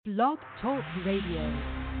Blog Talk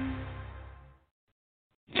Radio.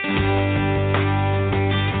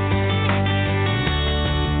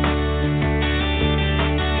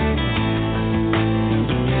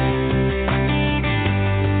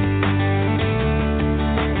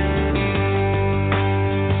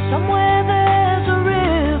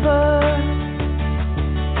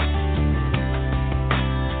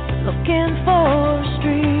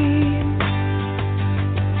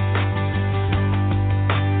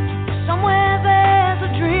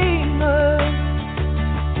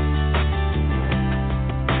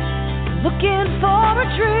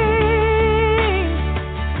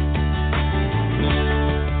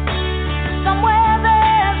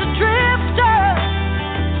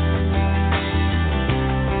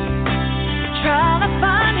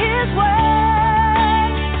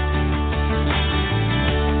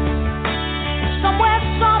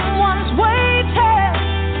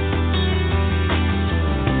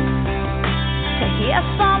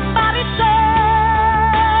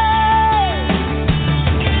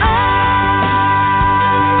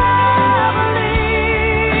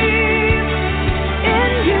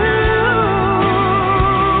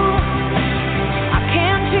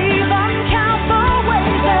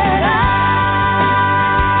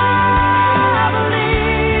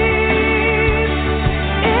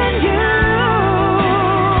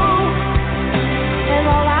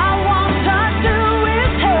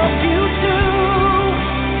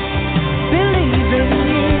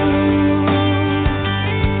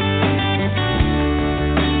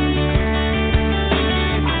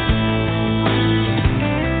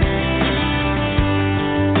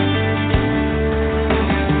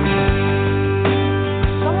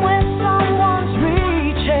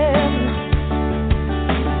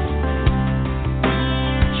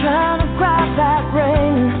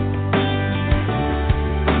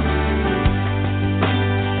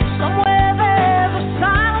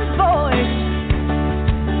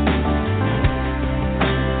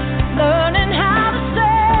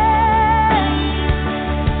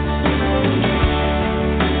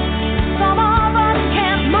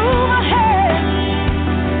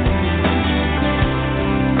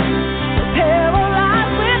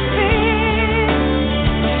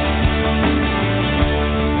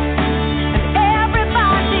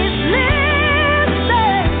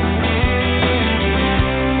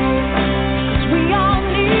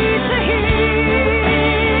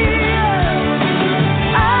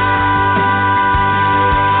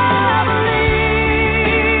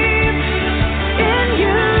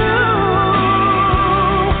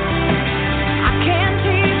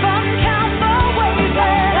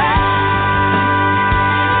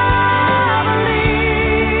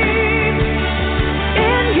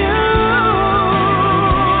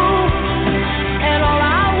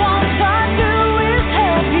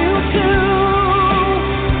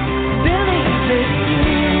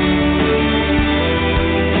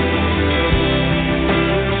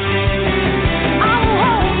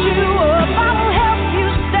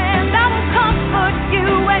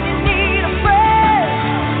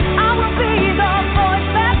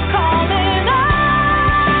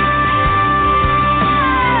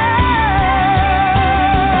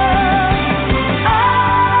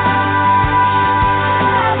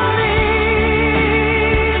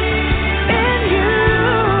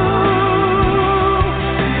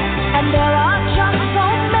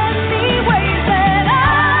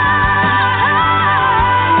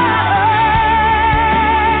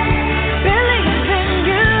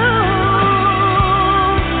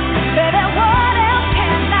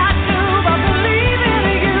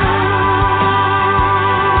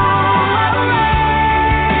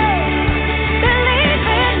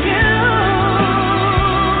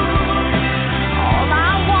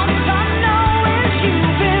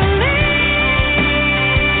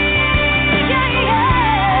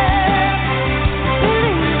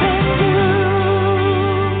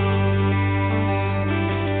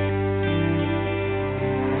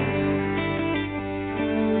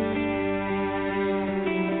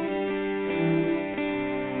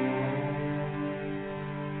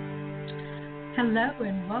 Hello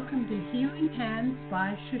and welcome to Healing Hands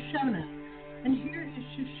by Shashona. And here is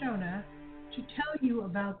Shashona to tell you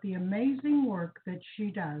about the amazing work that she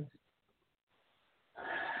does.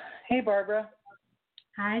 Hey, Barbara.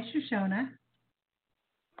 Hi, Shashona.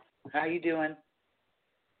 How you doing?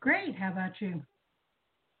 Great. How about you?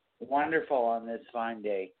 Wonderful on this fine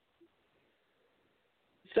day.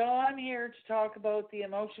 So I'm here to talk about the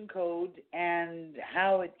emotion code and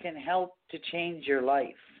how it can help to change your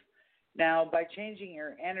life. Now, by changing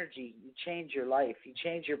your energy, you change your life. You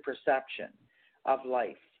change your perception of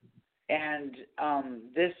life. And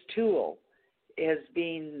this tool has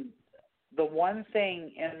been the one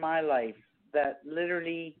thing in my life that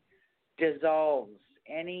literally dissolves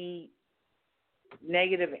any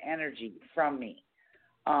negative energy from me.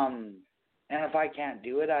 And if I can't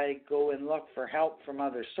do it, I go and look for help from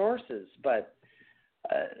other sources. But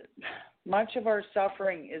much of our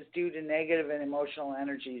suffering is due to negative and emotional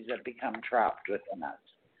energies that become trapped within us.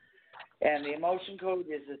 And the emotion code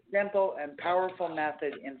is a simple and powerful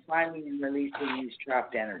method in finding and releasing these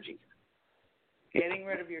trapped energies. Getting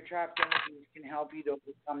rid of your trapped energies can help you to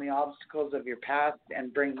overcome the obstacles of your past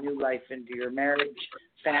and bring new life into your marriage,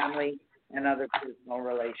 family, and other personal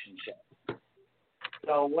relationships.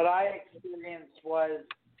 So what I experienced was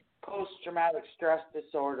post-traumatic stress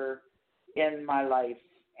disorder in my life,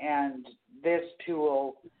 and this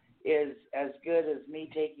tool is as good as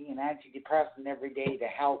me taking an antidepressant every day to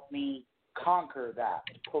help me conquer that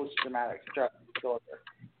post-traumatic stress disorder.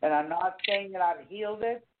 And I'm not saying that I've healed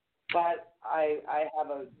it, but I have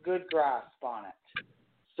a good grasp on it.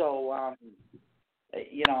 So,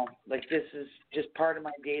 like this is just part of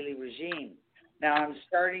my daily regime. Now I'm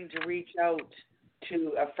starting to reach out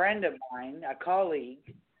to a friend of mine, a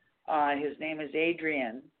colleague. His name is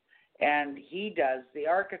Adrian, and he does the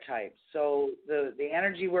archetypes. So the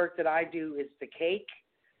energy work that I do is the cake,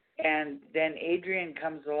 and then Adrian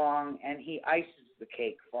comes along and he ices the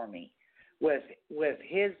cake for me with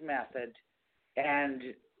his method and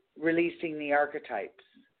releasing the archetypes.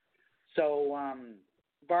 So,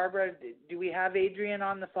 Barbara, do we have Adrian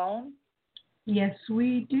on the phone? Yes,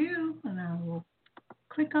 we do, and I will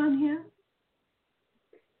click on him.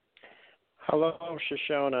 Hello,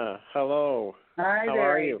 Shashona. Hello. Hi How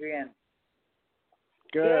there, are you? Adrian.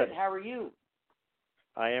 Good. How are you?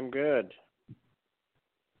 I am good.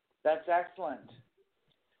 That's excellent.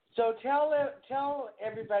 So tell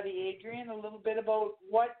everybody, Adrian, a little bit about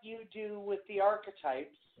what you do with the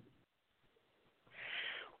archetypes.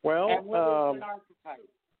 Well, and what is an archetype?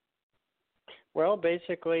 Well,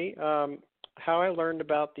 basically, how I learned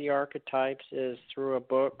about the archetypes is through a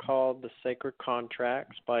book called The Sacred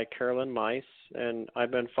Contracts by Carolyn Mice, and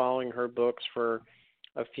I've been following her books for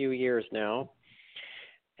a few years now.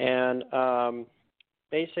 And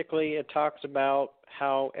basically, it talks about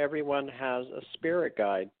how everyone has a spirit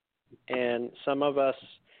guide, and some of us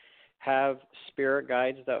have spirit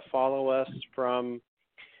guides that follow us from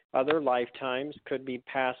other lifetimes, could be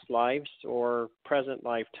past lives or present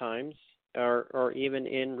lifetimes, or even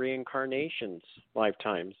in reincarnations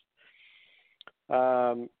lifetimes.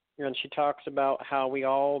 And she talks about how we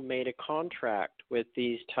all made a contract with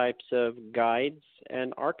these types of guides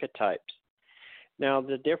and archetypes. Now,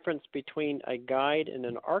 the difference between a guide and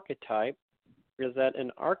an archetype is that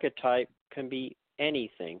an archetype can be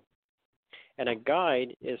anything, and a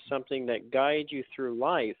guide is something that guides you through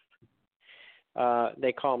life.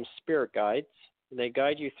 They call them spirit guides. They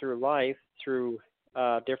guide you through life through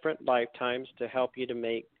different lifetimes to help you to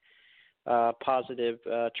make positive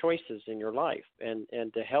choices in your life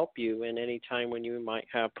and to help you in any time when you might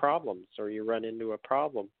have problems or you run into a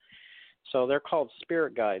problem. So they're called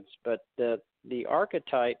spirit guides, but the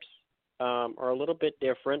archetypes are a little bit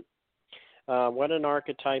different. What an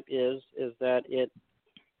archetype is that it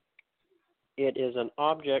is an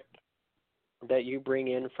object that you bring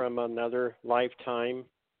in from another lifetime,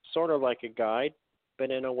 sort of like a guide,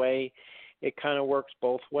 but in a way it kind of works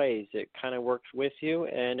both ways. It kind of works with you,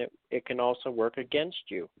 and it can also work against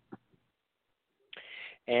you.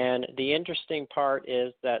 And the interesting part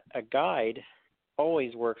is that a guide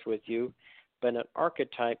always works with you, but an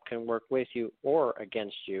archetype can work with you or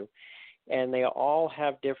against you. And they all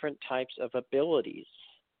have different types of abilities.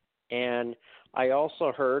 And I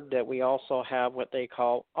also heard that we also have what they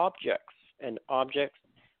call objects. And objects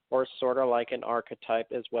are sort of like an archetype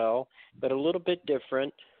as well, but a little bit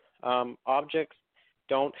different. Objects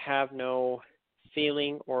don't have no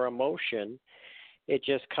feeling or emotion. It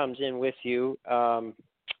just comes in with you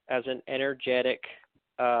as an energetic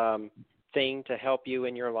thing to help you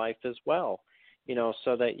in your life as well,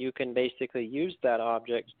 so that you can basically use that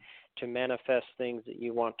object to manifest things that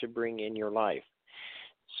you want to bring in your life.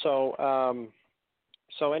 So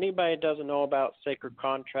anybody that doesn't know about Sacred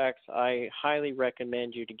Contracts, I highly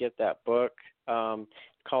recommend you to get that book.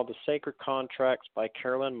 Called The Sacred Contracts by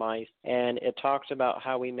Carolyn Mice, and it talks about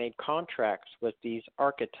how we made contracts with these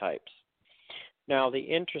archetypes. Now, the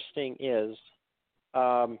interesting is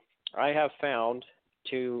I have found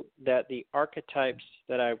that the archetypes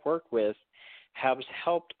that I work with have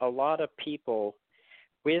helped a lot of people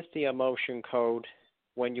with the emotion code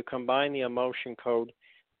when you combine the emotion code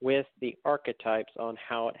with the archetypes on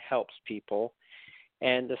how it helps people.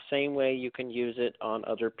 And the same way you can use it on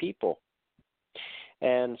other people.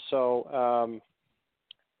 And so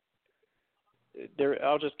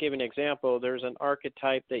I'll just give an example. There's an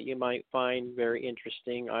archetype that you might find very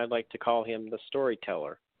interesting. I like to call him the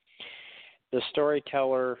storyteller. The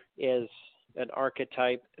storyteller is an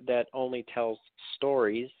archetype that only tells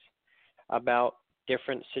stories about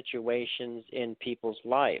different situations in people's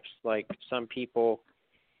lives. Like some people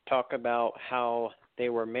talk about how they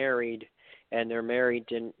were married and their marriage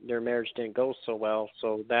didn't go so well,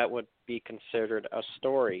 so that would be considered a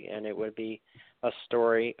story, and it would be a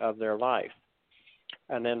story of their life.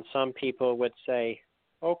 And then some people would say,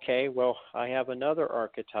 okay, well, I have another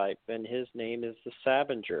archetype, and his name is the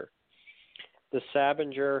scavenger. The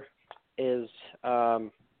scavenger is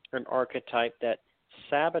an archetype that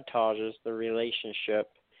sabotages the relationship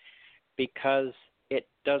because it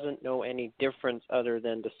doesn't know any difference other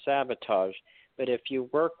than to sabotage. But if you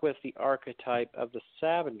work with the archetype of the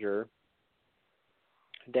scavenger,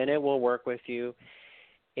 then it will work with you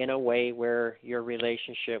in a way where your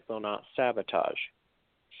relationship will not sabotage.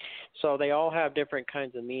 So they all have different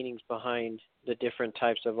kinds of meanings behind the different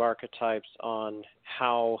types of archetypes on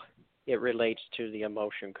how it relates to the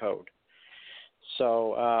emotion code.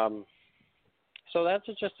 So so that's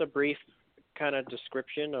just a brief kind of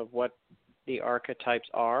description of what the archetypes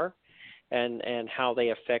are and how they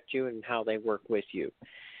affect you and how they work with you.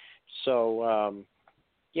 So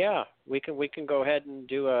yeah, we can go ahead and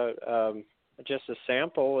do just a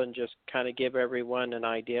sample and just kind of give everyone an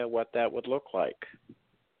idea what that would look like.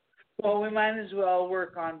 Well, we might as well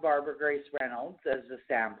work on Barbara Grace Reynolds as a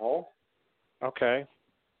sample. Okay.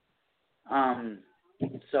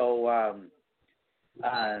 So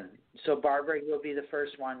Barbara, you'll be the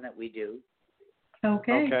first one that we do.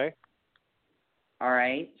 Okay. Okay. All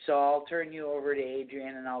right. So I'll turn you over to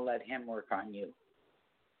Adrian, and I'll let him work on you.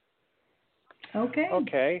 Okay.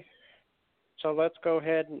 Okay. So let's go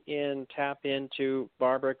ahead and tap into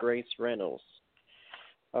Barbara Grace Reynolds.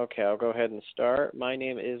 Okay, I'll go ahead and start. My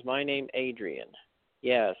name Adrian?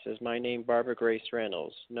 Yes. Is my name Barbara Grace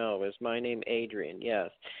Reynolds? No. Is my name Adrian? Yes.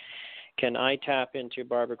 Can I tap into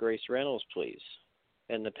Barbara Grace Reynolds, please?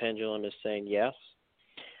 And the pendulum is saying yes.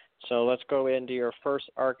 So let's go into your first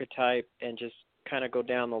archetype and just kind of go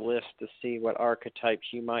down the list to see what archetypes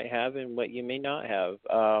you might have and what you may not have.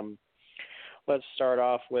 Let's start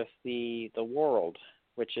off with the world,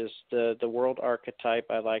 which is the world archetype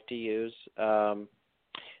I like to use.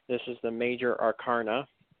 This is the major arcana,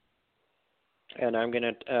 and I'm going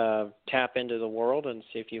to tap into the world and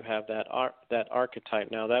see if you have that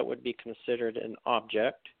archetype. Now, that would be considered an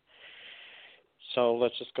object. So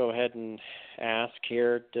let's just go ahead and ask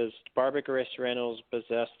here, does Barbara Grace Reynolds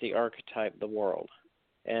possess the archetype, the world?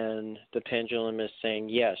 And the pendulum is saying,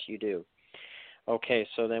 yes, you do. Okay,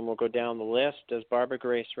 so then we'll go down the list. Does Barbara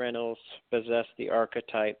Grace Reynolds possess the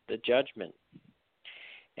archetype, the judgment?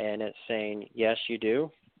 And it's saying, yes, you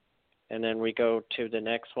do. And then we go to the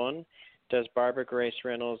next one. Does Barbara Grace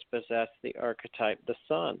Reynolds possess the archetype, the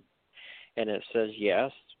sun? And it says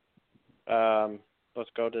yes. Let's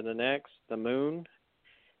go to the next. The moon,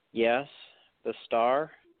 yes. The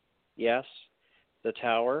star, yes. The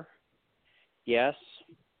tower, yes.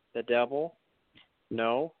 The devil,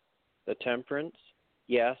 no. The temperance,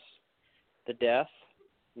 yes. The death,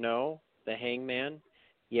 no. The hangman,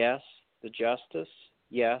 yes. The justice,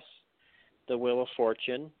 yes. The wheel of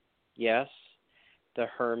fortune, yes. The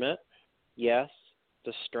hermit, yes.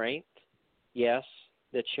 The strength, yes.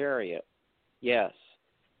 The chariot, yes.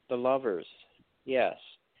 The lovers, yes.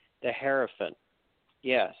 The hierophant,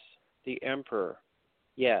 yes. The emperor,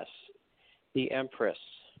 yes. The empress,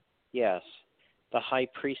 yes. The high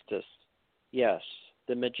priestess, yes.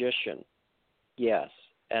 The magician, yes.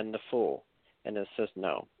 And the fool. And it says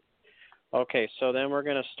no. Okay, so then we're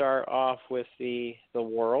going to start off with the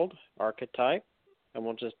world archetype, and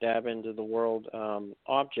we'll just dab into the world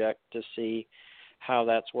object to see how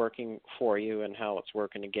that's working for you and how it's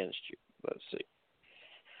working against you. Let's see.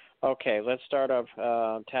 Okay, let's start off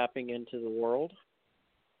tapping into the world.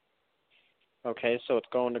 Okay, so it's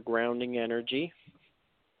going to grounding energy.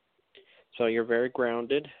 So you're very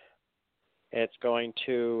grounded. It's going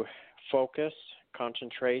to focus,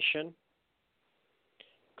 concentration,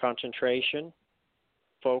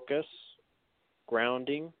 focus,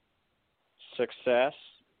 grounding, success,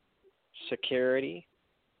 security,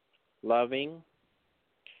 loving,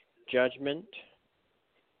 judgment,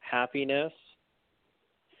 happiness.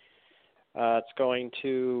 It's going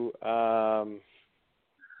to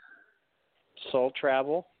soul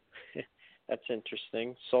travel. That's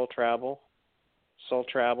interesting. Soul travel,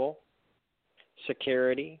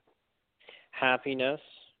 security, happiness,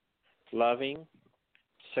 loving,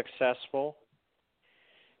 successful,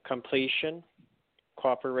 completion,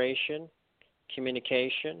 cooperation,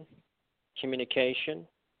 communication, communication,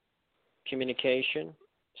 communication,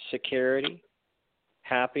 security,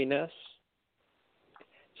 happiness,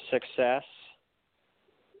 success,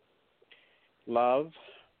 love,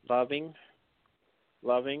 loving,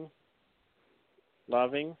 loving,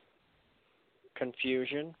 loving,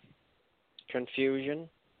 confusion, confusion,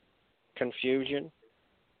 confusion,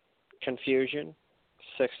 confusion,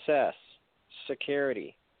 success,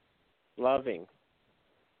 security, loving,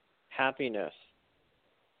 happiness,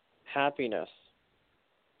 happiness,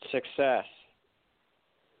 success,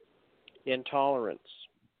 intolerance,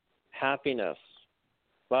 happiness,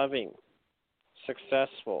 loving,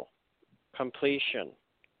 successful, completion.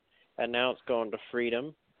 And now it's going to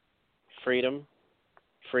freedom, freedom,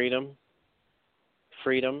 freedom,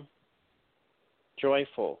 freedom,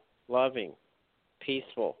 joyful, loving,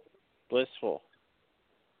 peaceful, blissful,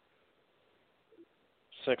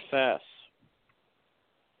 success,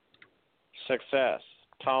 success,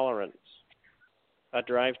 tolerance, a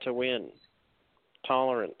drive to win,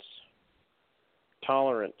 tolerance,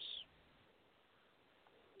 tolerance.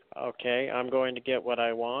 Okay, I'm going to get what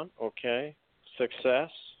I want. Okay, success,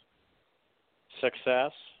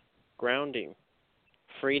 success, grounding,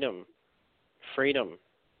 freedom, freedom,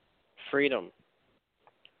 freedom,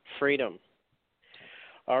 freedom.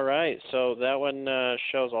 All right, so that one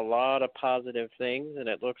shows a lot of positive things, and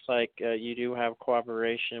it looks like you do have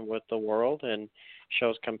cooperation with the world and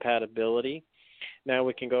shows compatibility. Now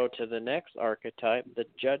we can go to the next archetype, the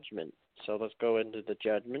judgment. So let's go into the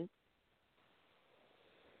judgment.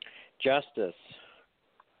 Justice,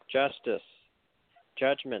 justice,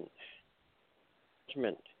 judgment,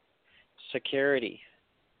 judgment, security,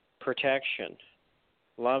 protection,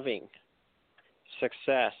 loving,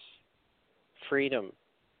 success, freedom,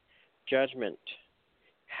 judgment,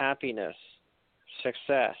 happiness,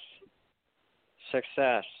 success,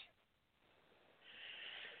 success,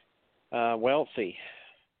 wealthy,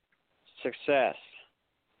 success,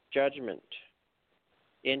 judgment,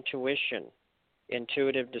 intuition,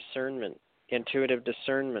 intuitive discernment, intuitive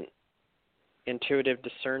discernment, intuitive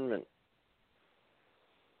discernment,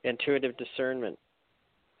 intuitive discernment,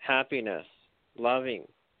 happiness, loving,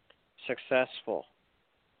 successful,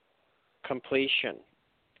 completion,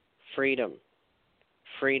 freedom,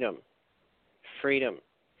 freedom, freedom,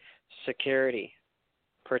 security,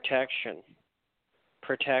 protection,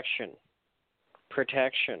 protection,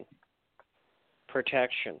 protection,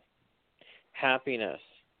 protection, happiness,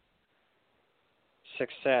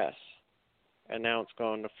 success. And now it's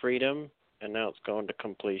going to freedom, and now it's going to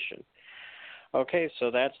completion. Okay, so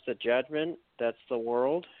that's the judgment, that's the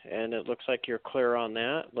world, and it looks like you're clear on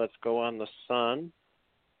that. Let's go on the sun.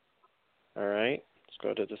 All right, let's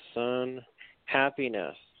go to the sun.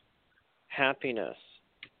 Happiness, happiness,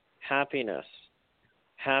 happiness,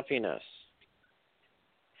 happiness,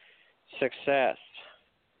 success,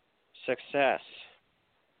 success,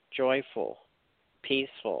 joyful,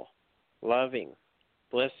 peaceful, loving,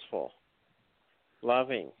 blissful,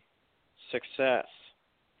 loving, success,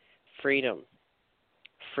 freedom,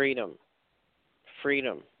 freedom,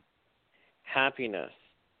 freedom, happiness,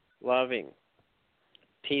 loving,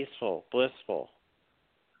 peaceful, blissful.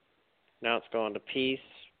 Now it's going to peace,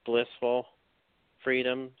 blissful,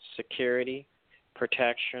 freedom, security,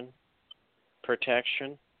 protection,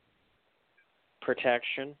 protection,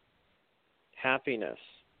 protection, happiness,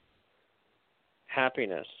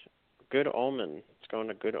 happiness, good omen. It's going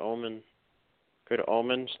to good omen, good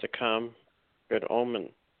omens to come, good omen,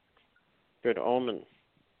 good omen,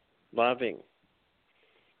 loving,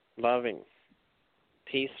 loving,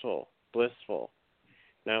 peaceful, blissful.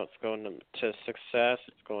 Now it's going to success,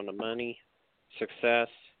 it's going to money, success,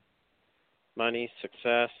 money,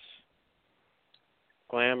 success,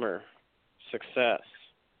 glamour, success,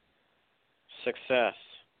 success,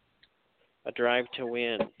 a drive to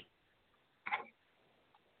win,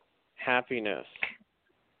 happiness,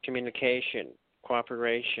 communication,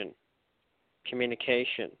 cooperation,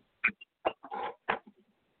 communication,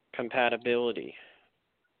 compatibility,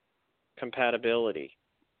 compatibility,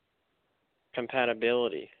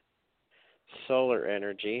 compatibility, solar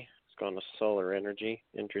energy. It's going to solar energy.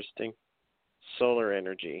 Interesting. Solar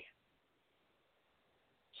energy.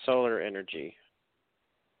 Solar energy.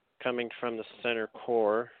 Coming from the center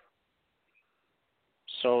core.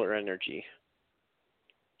 Solar energy.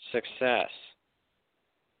 Success.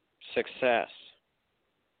 Success.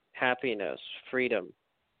 Happiness. Freedom.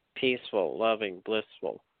 Peaceful. Loving.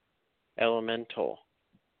 Blissful. Elemental.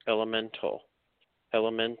 Elemental.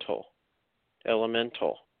 Elemental.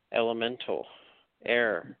 Elemental, elemental,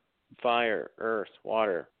 air, fire, earth,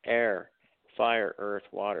 water, air, fire, earth,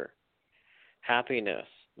 water. Happiness,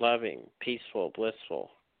 loving, peaceful,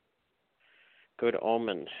 blissful. Good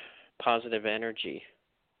omen, positive energy,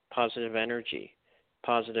 positive energy,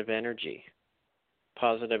 positive energy,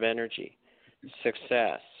 positive energy.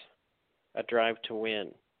 Success, a drive to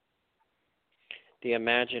win. The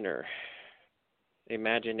imaginer,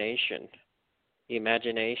 imagination,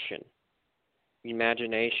 imagination,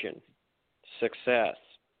 imagination, success.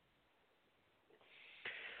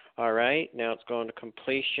 All right, now it's going to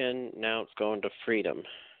completion. Now it's going to freedom.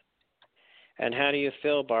 And how do you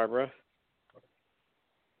feel, Barbara?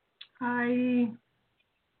 I'm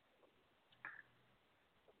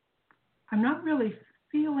not really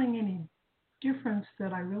feeling any difference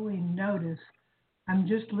that I really notice. I'm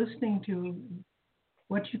just listening to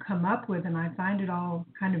what you come up with, and I find it all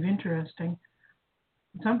kind of interesting.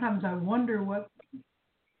 Sometimes I wonder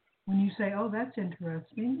when you say, "Oh, that's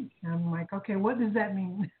interesting," I'm like, "Okay, what does that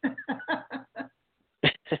mean?"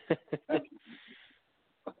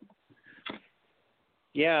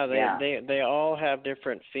 Yeah, they all have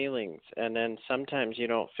different feelings, and then sometimes you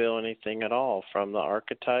don't feel anything at all from the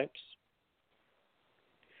archetypes.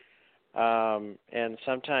 And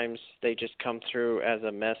sometimes they just come through as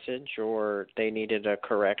a message, or they needed a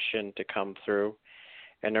correction to come through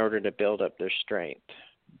in order to build up their strength.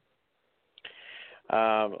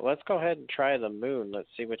 Let's go ahead and try the moon. Let's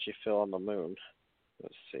see what you feel on the moon.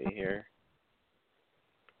 Let's see here.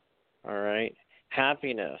 All right.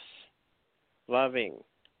 Happiness, loving,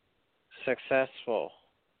 successful,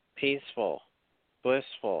 peaceful,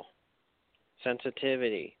 blissful,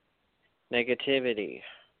 sensitivity, negativity,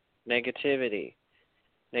 negativity,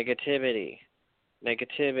 negativity,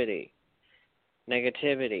 negativity,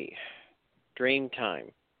 negativity, dream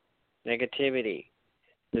time, negativity,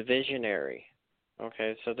 the visionary.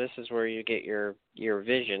 Okay, so this is where you get your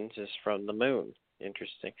visions, is from the moon.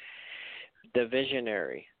 Interesting. The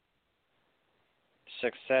visionary,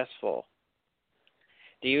 successful.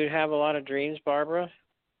 Do you have a lot of dreams, Barbara?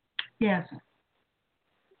 Yes.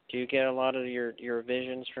 Do you get a lot of your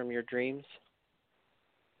visions from your dreams?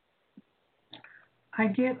 I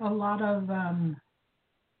get a lot of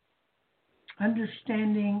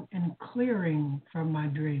understanding and clearing from my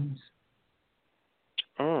dreams.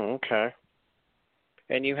 Oh, okay.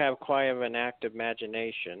 And you have quite of an active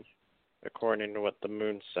imagination, according to what the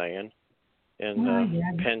moon's saying in the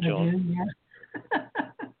pendulum. I do, yeah.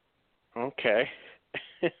 Okay.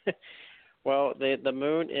 Well, the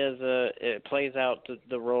moon it plays out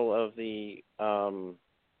the role of the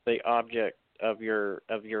object of your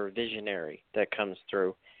visionary that comes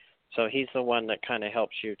through. So he's the one that kind of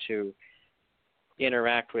helps you to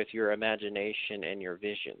interact with your imagination and your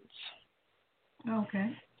visions.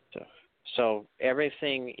 Okay. So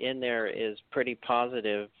everything in there is pretty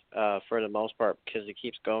positive for the most part, because it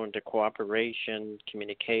keeps going to cooperation,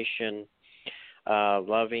 communication,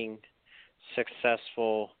 loving,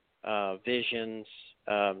 successful, visions,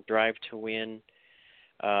 drive to win,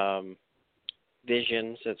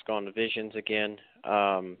 visions. It's going to visions again,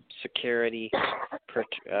 security,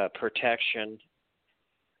 protection,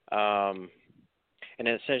 and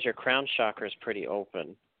it says your crown chakra is pretty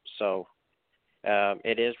open. So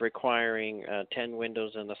it is requiring 10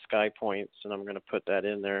 windows in the sky points, and I'm going to put that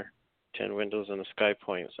in there, 10 windows in the sky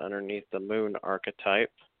points underneath the moon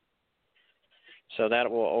archetype. So that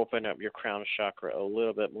will open up your crown chakra a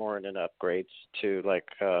little bit more, and it upgrades to like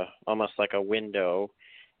almost like a window.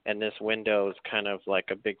 And this window is kind of like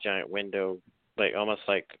a big giant window, like almost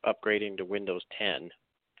like upgrading to Windows 10.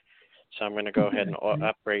 So I'm going to go ahead and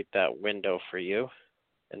upgrade that window for you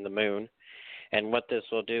in the moon. And what this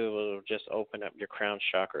will do will just open up your crown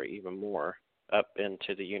chakra even more up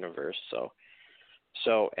into the universe. So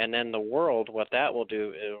and then the world, what that will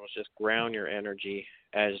do, it will just ground your energy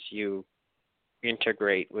as you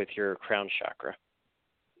integrate with your crown chakra.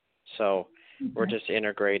 So we're just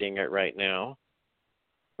integrating it right now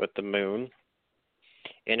with the moon.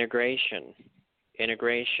 Integration,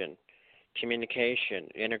 communication,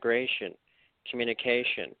 integration,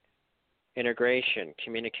 communication, integration,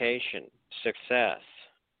 communication, success,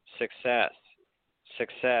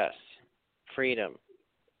 freedom,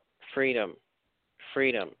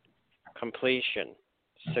 completion,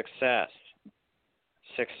 success,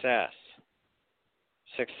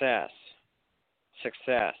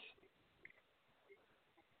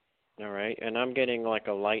 All right, and I'm getting like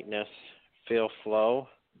a lightness, feel flow,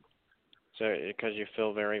 so because you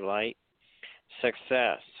feel very light.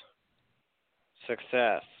 Success,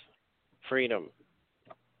 freedom,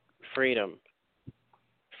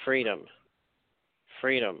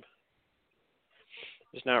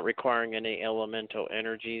 It's not requiring any elemental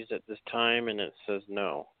energies at this time, and it says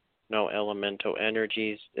no. No elemental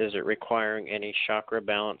energies. Is it requiring any chakra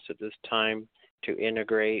balance at this time to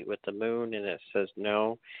integrate with the moon? And it says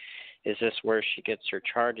no. Is this where she gets her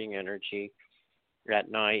charging energy at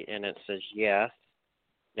night? And it says yes.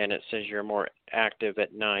 And it says you're more active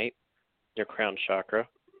at night, your crown chakra.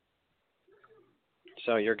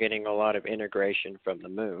 So you're getting a lot of integration from the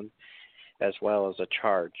moon as well as a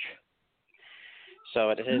charge.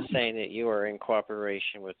 So it is saying that you are in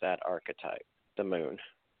cooperation with that archetype, the moon.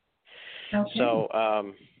 Okay. So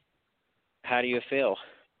how do you feel?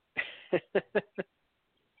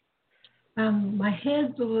 My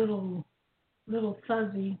head's a little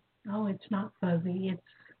fuzzy. Oh, it's not fuzzy. It's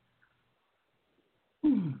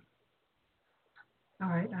All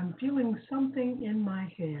right, I'm feeling something in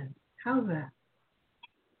my head. How's that?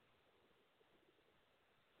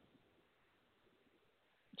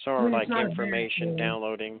 Sort of like information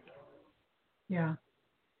downloading. Yeah.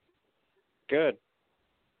 Good.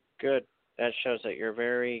 Good. That shows that you're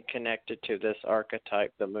very connected to this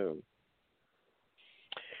archetype, the moon.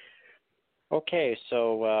 Okay,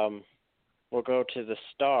 so we'll go to the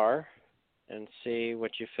star and see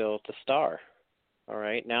what you feel at the star. All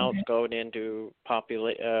right, now let's go into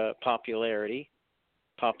popularity,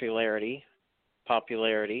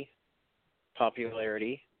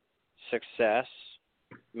 success,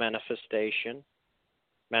 manifestation,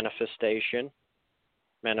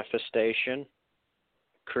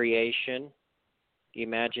 creation,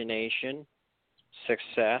 imagination,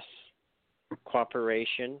 success,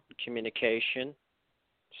 cooperation, communication,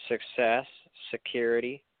 success,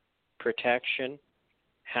 security, protection,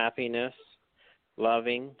 happiness,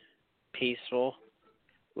 loving, peaceful,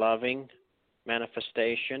 loving,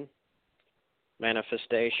 manifestation,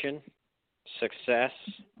 success.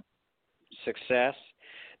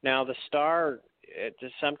 Now the star,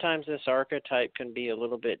 sometimes this archetype can be a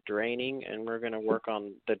little bit draining, and we're going to work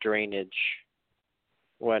on the drainage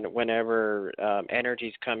whenever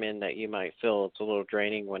energies come in that you might feel it's a little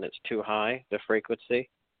draining when it's too high, the frequency.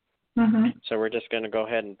 Mm-hmm. So we're just going to go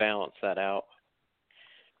ahead and balance that out.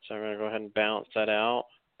 So I'm going to go ahead and balance that out.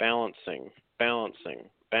 Balancing,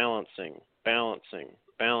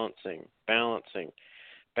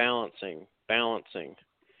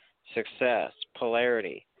 success,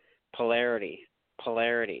 polarity,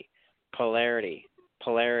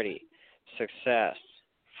 success,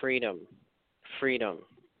 freedom,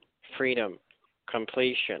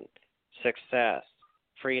 completion, success,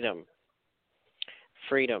 freedom,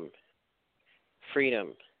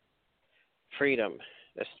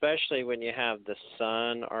 especially when you have the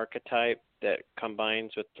sun archetype that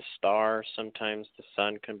combines with the star. Sometimes the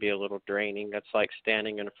sun can be a little draining. That's like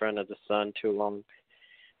standing in front of the sun too long,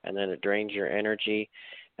 and then it drains your energy.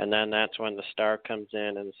 And then that's when the star comes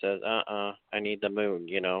in and says, I need the moon,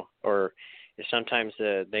 or sometimes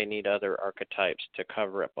they need other archetypes to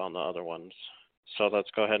cover up on the other ones. So let's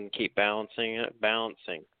go ahead and keep balancing it.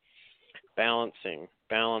 Balancing.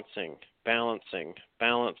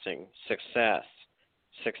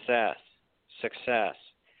 Success,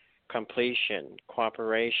 completion,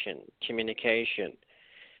 cooperation, communication,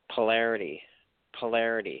 polarity.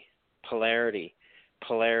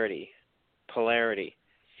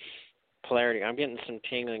 I'm getting some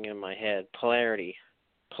tingling in my head. Polarity,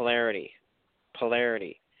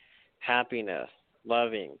 happiness,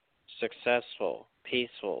 loving, successful,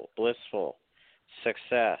 peaceful, blissful,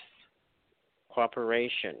 success,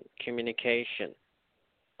 cooperation, communication,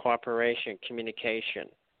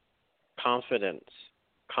 confidence,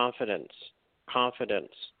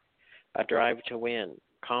 a drive to win,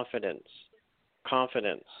 confidence,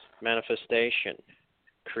 manifestation,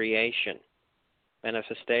 creation,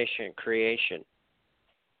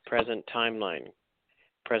 present timeline,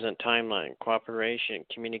 cooperation,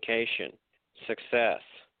 communication, success,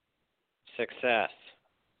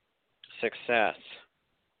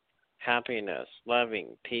 happiness,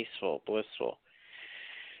 loving, peaceful, blissful,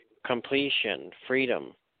 completion,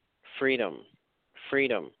 freedom.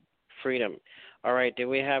 All right, do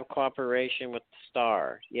we have cooperation with the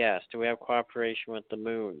star? Yes. Do we have cooperation with the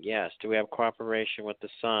moon? Yes. Do we have cooperation with the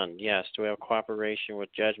sun? Yes. Do we have cooperation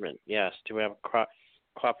with judgment? Yes. Do we have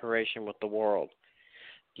cooperation with the world?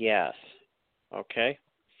 Yes. Okay.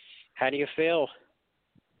 How do you feel?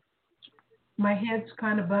 My head's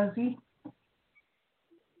kind of buzzy.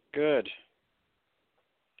 Good.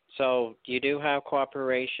 So you do have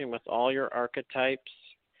cooperation with all your archetypes,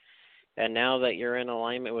 and now that you're in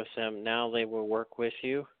alignment with them, now they will work with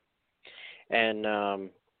you, and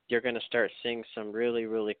you're going to start seeing some really,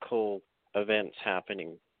 really cool events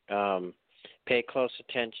happening. Pay close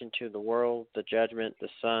attention to the world, the judgment, the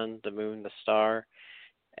sun, the moon, the star,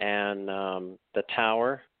 and the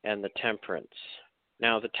tower and the temperance.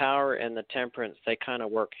 Now, the tower and the temperance, they kind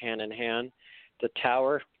of work hand in hand. The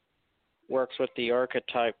tower works with the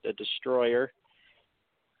archetype, the destroyer,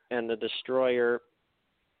 and the destroyer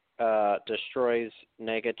destroys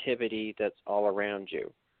negativity that's all around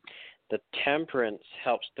you. The temperance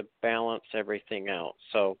helps to balance everything out.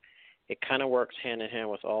 So it kind of works hand in hand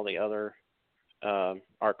with all the other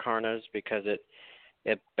arcanas because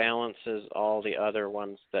it balances all the other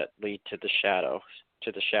ones that lead to the shadows.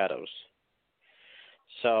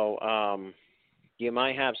 So you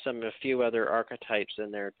might have a few other archetypes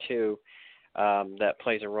in there too that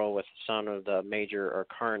plays a role with some of the major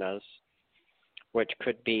arcanas, which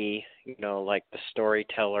could be, like the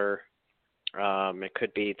storyteller. It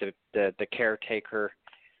could be the caretaker,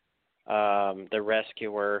 the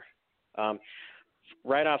rescuer.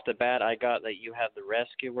 Right off the bat, I got that you have the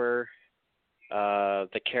rescuer,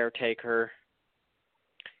 the caretaker,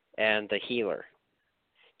 and the healer.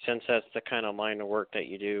 Since that's the kind of line of work that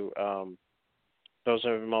you do, those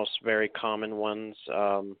are the most very common ones.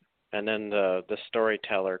 And then the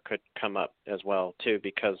storyteller could come up as well too,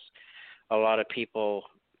 because a lot of people,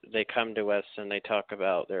 they come to us and they talk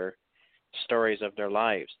about their stories of their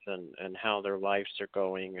lives and how their lives are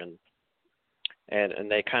going, and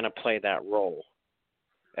they kind of play that role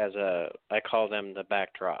as I call them the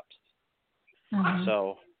backdrops. Mm-hmm.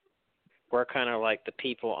 So we're kind of like the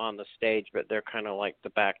people on the stage, but they're kind of like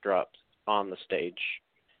the backdrops on the stage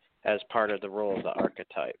as part of the role of the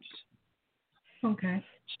archetypes. Okay.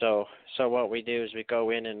 So what we do is we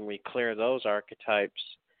go in and we clear those archetypes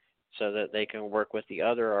so that they can work with the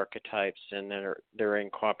other archetypes, and they're in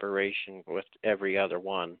cooperation with every other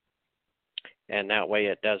one. And that way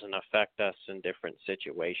it doesn't affect us in different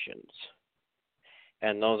situations.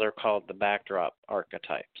 And those are called the backdrop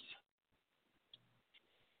archetypes.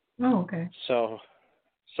 Oh, okay. So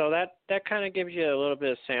that kind of gives you a little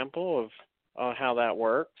bit of sample of how that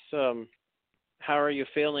works. How are you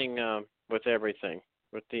feeling with everything?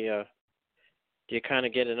 With the do you kind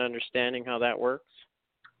of get an understanding how that works?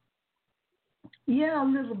 Yeah, a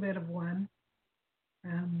little bit of one.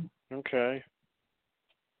 Okay.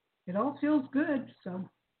 It all feels good, so.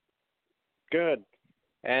 Good.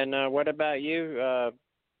 And what about you,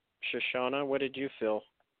 Shashona? What did you feel?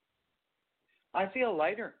 I feel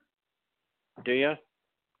lighter. Do you?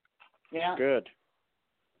 Yeah. Good.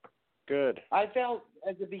 I felt,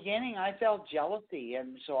 at the beginning, jealousy,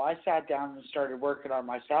 and so I sat down and started working on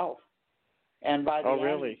myself. And by the end,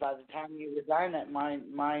 really? by the time you were done it,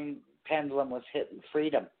 my pendulum was hitting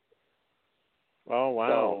freedom. Oh, wow.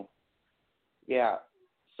 So, yeah.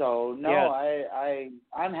 So, no, yeah.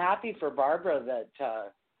 I'm happy for Barbara that,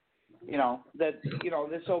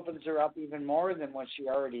 this opens her up even more than what she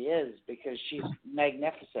already is, because she's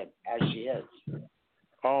magnificent as she is.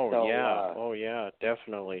 Oh, so, yeah,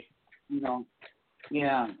 definitely.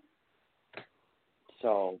 Yeah.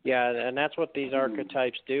 So. Yeah, and that's what these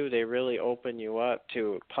archetypes do. They really open you up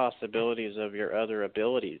to possibilities of your other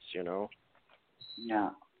abilities, Yeah.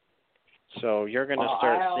 So you're going to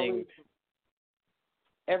start seeing.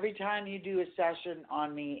 Every time you do a session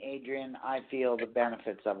on me, Adrian, I feel the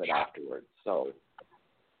benefits of it afterwards. So.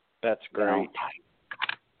 That's great.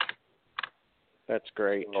 That's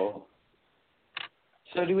great.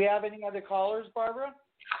 So do we have any other callers, Barbara?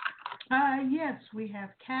 Yes, we have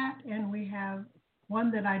Kat, and we have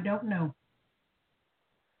one that I don't know.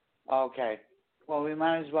 Okay. Well, we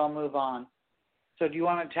might as well move on. So do you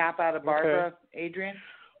want to tap out of Barbara, okay. Adrian?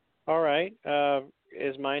 All right.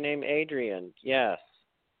 Is my name Adrian? Yes.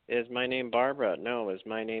 Is my name Barbara? No. Is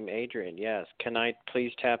my name Adrian? Yes. Can I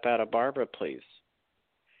please tap out of Barbara, please?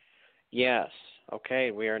 Yes.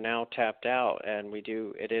 Okay. We are now tapped out, and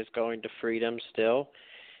it is going to freedom still.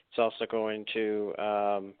 It's also going to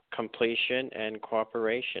completion and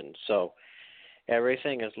cooperation. So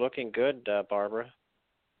everything is looking good, Barbara.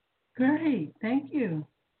 Great. Thank you.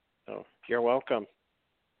 Oh, you're welcome.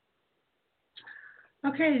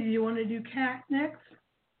 Okay. Do you want to do Kat next?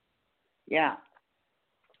 Yeah.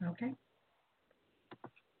 Okay.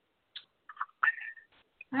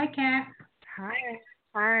 Hi, Kat.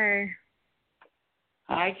 Hi.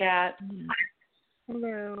 Hi, Kat.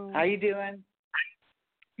 Hello. How you doing?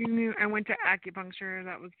 I went to acupuncture.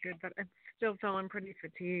 That was good, but I'm still feeling pretty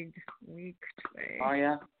fatigued. Weak today. Oh,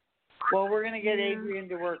 yeah? Well, we're going to get Adrian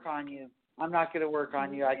to work on you. I'm not going to work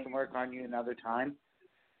on you. I can work on you another time.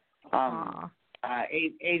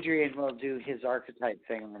 Adrian will do his archetype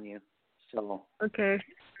thing on you. So. Okay.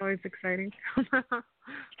 Always exciting.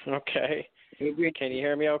 Okay. Adrian. Can you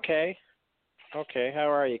hear me okay? Okay. How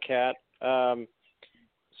are you, Kat?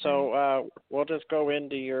 We'll just go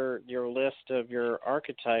into your list of your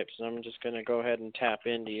archetypes, and I'm just going to go ahead and tap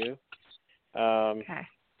into you. Okay.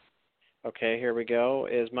 Okay, here we go.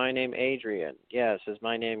 Is my name Adrian? Yes. Is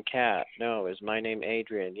my name Kat? No. Is my name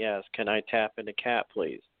Adrian? Yes. Can I tap into Kat,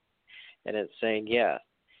 please? And it's saying yes.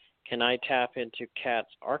 Can I tap into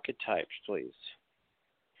Kat's archetypes, please?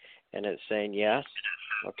 And it's saying yes.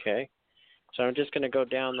 Okay. So I'm just going to go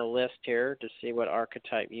down the list here to see what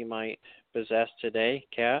archetype you might possess today,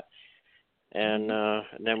 Kat. And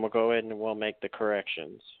then we'll go ahead and we'll make the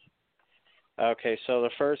corrections. Okay, so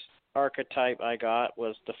the first archetype I got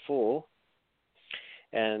was the Fool,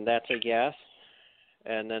 and that's a yes.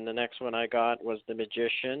 And then the next one I got was the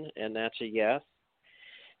Magician, and that's a yes.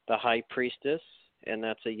 The High Priestess, and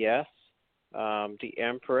that's a yes. The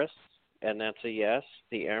Empress, and that's a yes.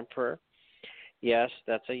 The Emperor, yes,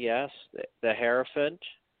 that's a yes. The Hierophant,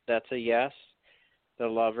 that's a yes. The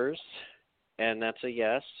Lovers, and that's a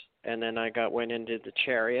yes. And then I went into the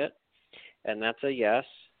Chariot, and that's a yes.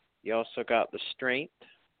 You also got the Strength,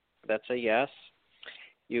 that's a yes.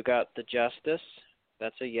 You got the Justice,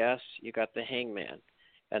 that's a yes. You got the Hangman,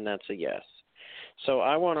 and that's a yes. So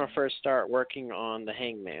I want to first start working on the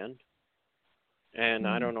Hangman, and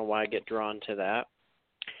I don't know why I get drawn to that.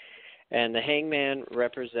 And the Hangman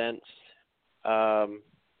represents,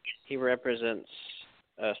 he represents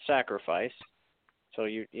sacrifice. So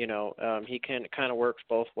he can kind of works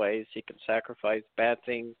both ways. He can sacrifice bad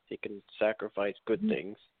things. He can sacrifice good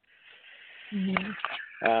things.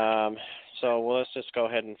 Mm-hmm. So let's just go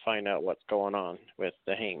ahead and find out what's going on with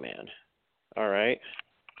the Hangman. All right.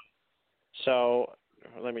 So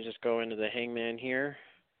let me just go into the Hangman here.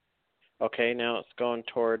 Okay, now it's going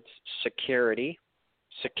towards security.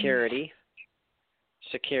 Security.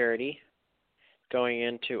 Going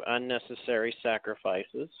into unnecessary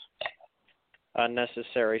sacrifices.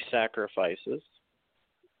 Unnecessary sacrifices.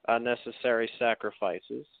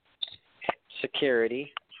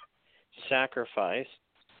 Security. Sacrifice.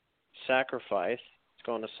 It's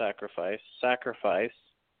going to sacrifice.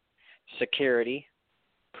 Security.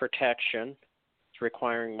 Protection. It's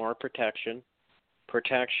requiring more protection.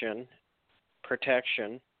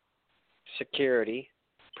 Security.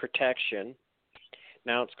 Protection.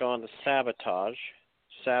 Now it's gone to sabotage.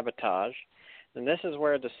 And this is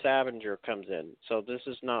where the Sabinger comes in. So this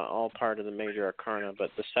is not all part of the major arcana, but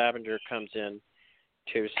the Sabinger comes in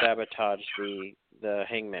to sabotage the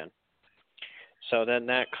Hangman. So then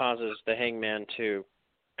that causes the Hangman to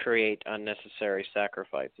create unnecessary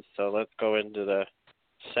sacrifices. So let's go into the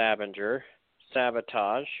Sabinger.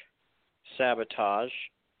 Sabotage,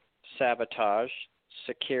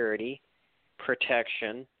 security,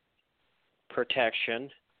 protection,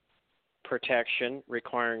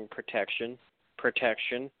 requiring protection,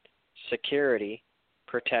 security,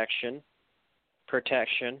 protection,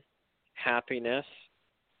 happiness,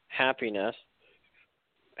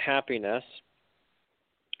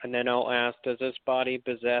 and then I'll ask, does this body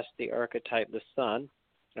possess the archetype the Sun?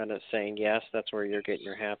 And it's saying yes, that's where you're getting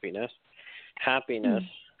your happiness.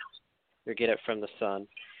 You get it from the Sun.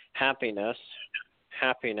 Happiness,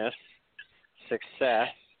 success,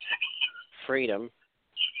 freedom,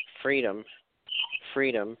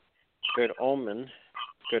 good omen,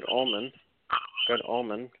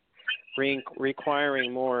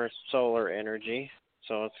 requiring more solar energy.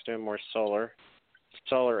 So let's do more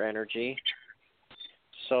solar energy.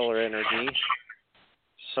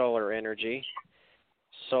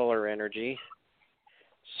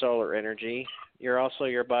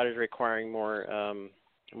 Your body's requiring more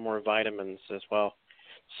vitamins as well.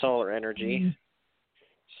 Solar energy,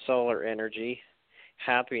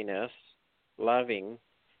 happiness, loving,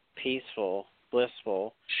 peaceful,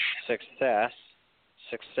 blissful, success,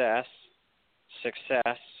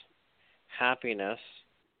 happiness,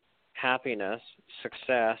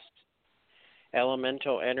 success,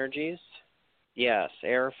 elemental energies, yes,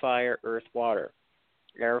 air, fire, earth, water,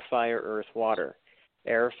 air, fire, earth, water,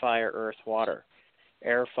 air, fire, earth, water,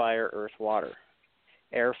 air, fire, earth, water,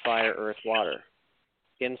 air, fire, earth, water.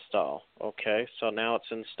 Install. Okay, so now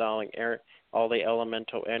it's installing all the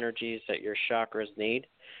elemental energies that your chakras need.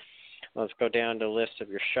 Let's go down to the list of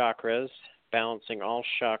your chakras, balancing all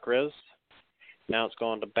chakras. Now it's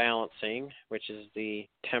going to balancing, which is the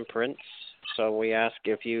temperance. So we ask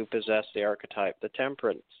if you possess the archetype, the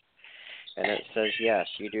temperance. And it says, yes,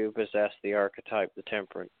 you do possess the archetype, the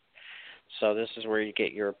temperance. So this is where you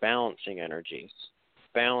get your balancing energy.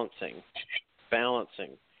 Balancing,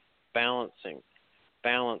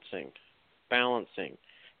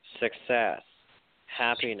 success,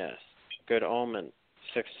 happiness, good omen,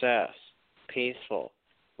 success, peaceful,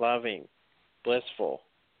 loving, blissful,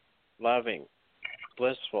 loving,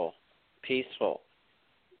 blissful, peaceful,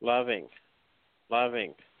 loving,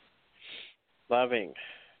 loving, loving,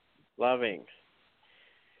 loving,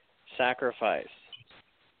 sacrifice,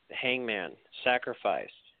 hangman, sacrifice,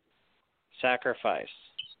 sacrifice,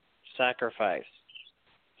 sacrifice,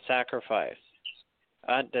 sacrifice.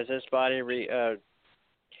 Does this body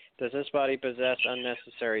possess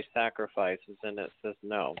unnecessary sacrifices? And it says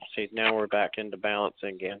no. See, now we're back into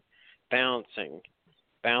balancing again. Balancing,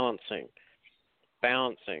 balancing,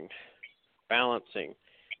 balancing, balancing.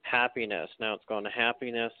 Happiness. Now it's going to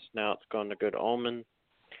happiness. Now it's going to good omen.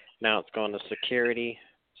 Now it's going to security,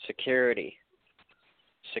 security,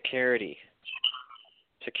 security,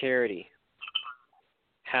 security,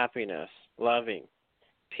 happiness, loving,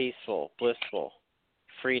 peaceful, blissful,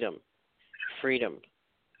 freedom, freedom,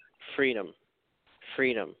 freedom,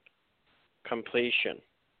 freedom, completion,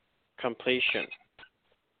 completion,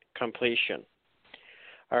 completion.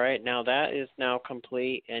 All right, now that is now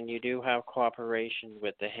complete, and you do have cooperation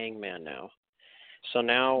with the hangman now. So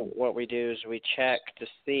now what we do is we check to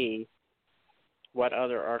see what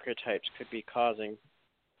other archetypes could be causing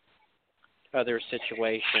other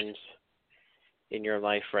situations in your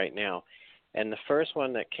life right now. And the first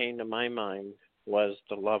one that came to my mind was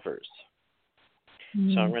the lovers.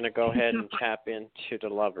 So I'm going to go ahead and tap into the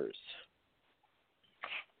lovers.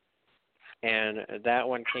 And that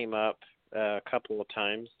one came up a couple of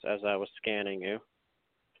times as I was scanning you.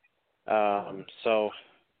 So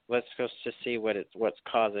let's go to see what's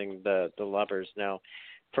causing the lovers. Now,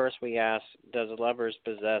 first we ask, does the lovers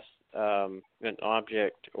possess an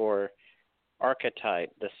object or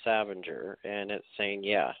archetype, the scavenger? And it's saying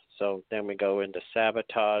yeah. So then we go into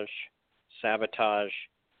sabotage, sabotage,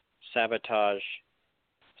 sabotage,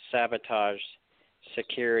 sabotage,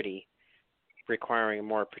 security, requiring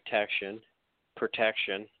more protection,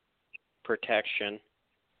 protection, protection,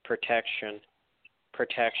 protection,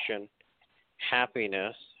 protection,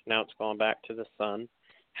 happiness. Now it's going back to the sun.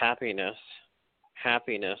 Happiness,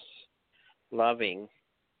 happiness, loving,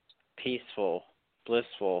 peaceful,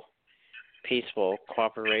 blissful, peaceful,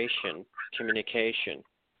 cooperation, communication,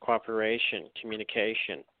 cooperation,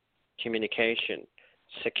 communication, communication,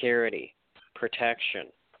 security, protection,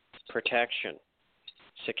 protection,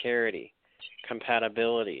 security,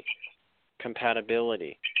 compatibility,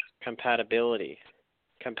 compatibility, compatibility,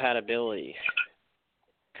 compatibility,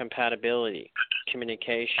 compatibility,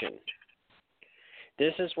 communication.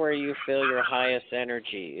 This is where you feel your highest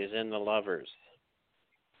energy is in the lovers.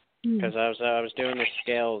 Because I was doing the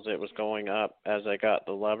scales, it was going up as I got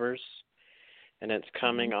the lovers, and it's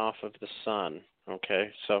coming off of the sun.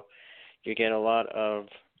 Okay, so you get a lot of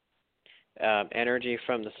energy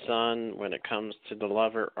from the sun when it comes to the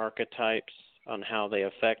lover archetypes on how they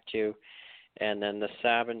affect you. And then the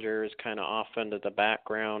scavenger is kind of off into the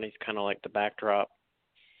background. He's kind of like the backdrop.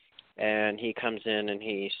 And he comes in and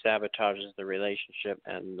he sabotages the relationship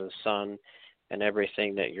and the sun and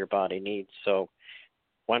everything that your body needs. So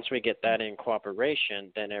once we get that in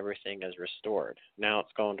cooperation, then everything is restored. Now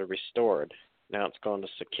it's going to restored. Now it's going to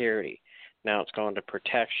security. Now it's going to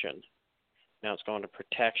protection. Now it's going to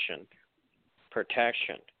protection,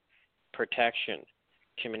 protection, protection,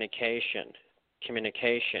 communication,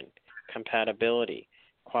 communication, compatibility,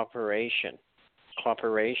 cooperation,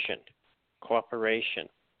 cooperation, cooperation,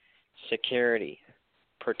 security,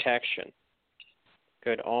 protection,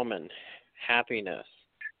 good omen, happiness,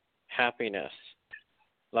 happiness,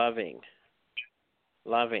 loving,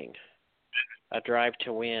 loving, a drive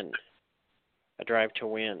to win, a drive to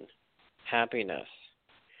win, happiness.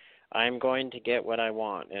 I'm going to get what I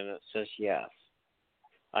want, and it says yes.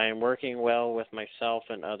 I am working well with myself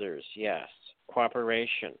and others, yes.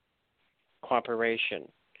 Cooperation, cooperation,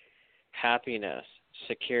 happiness,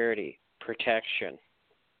 security, protection,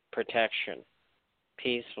 protection,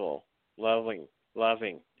 peaceful, loving,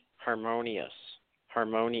 loving, harmonious,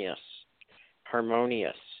 harmonious,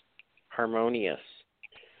 harmonious, harmonious,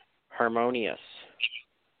 harmonious.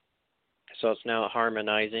 So it's now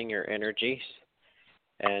harmonizing your energies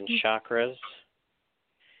and chakras.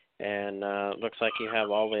 And looks like you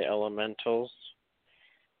have all the elementals.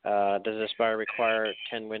 Does this bar require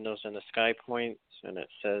 10 windows in the sky points? And it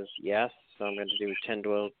says yes. So I'm going to do 10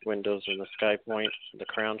 windows in the sky points, the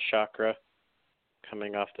crown chakra,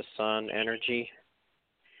 coming off the sun energy.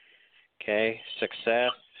 Okay,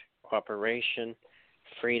 success, cooperation,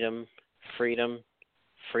 freedom, freedom,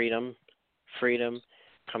 freedom, freedom,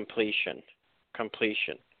 completion,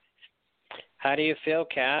 completion. How do you feel,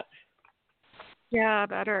 Kat? Yeah,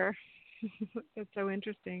 better. It's so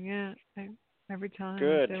interesting. Yeah, every time.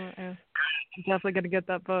 Good. I'm definitely going to get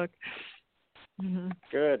that book. Mm-hmm.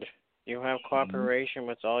 Good. You have cooperation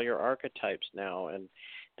with all your archetypes now, and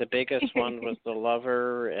the biggest one was the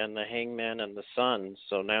Lover and the Hangman and the Sun.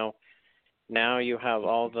 So now you have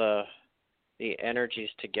all the energies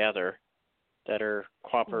together that are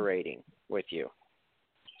cooperating with you.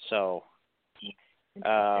 So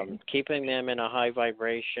keeping them in a high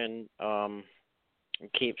vibration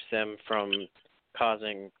keeps them from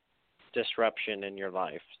causing disruption in your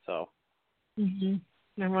life. So I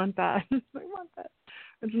want that. I want that.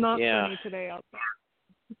 It's not sunny today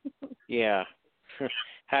outside. Yeah.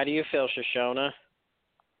 How do you feel, Shashona?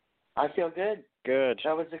 I feel good. Good.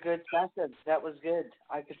 That was a good session. That was good.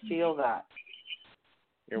 I could feel that.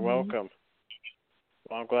 You're welcome.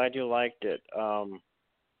 Well, I'm glad you liked it.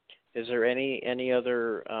 Is there any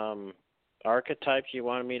other archetypes you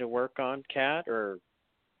wanted me to work on, Kat, or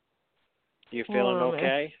you feeling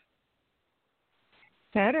okay?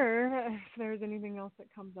 Better if there's anything else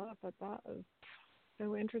that comes up, but that is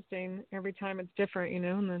so interesting. Every time it's different,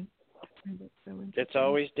 and then it's so interesting. It's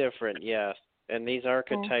always different, yes. And these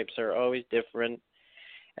archetypes are always different.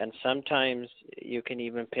 And sometimes you can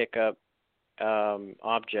even pick up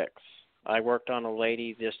objects. I worked on a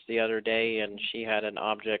lady just the other day, and she had an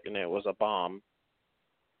object, and it was a bomb.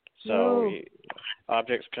 So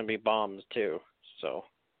objects can be bombs too. So.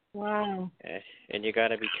 Wow. And you got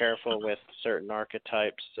to be careful with certain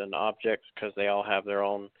archetypes and objects because they all have their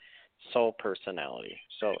own soul personality.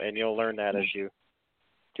 So, and you'll learn that as you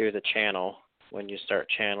do the channel when you start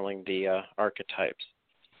channeling the archetypes.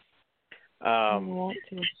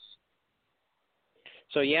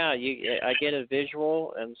 So yeah, I get a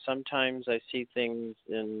visual, and sometimes I see things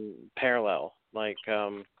in parallel, like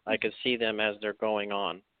I could see them as they're going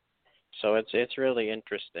on. So it's really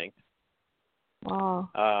interesting. Wow.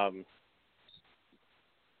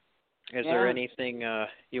 Is there anything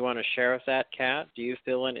you want to share with that, Kat? Do you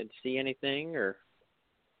feel and see anything, or?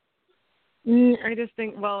 I just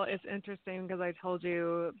think, it's interesting because I told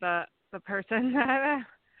you that the person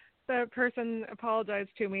apologized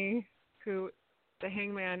to me, who the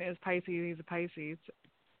Hangman is Pisces. He's a Pisces.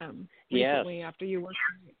 Recently after you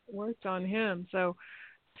worked on him, so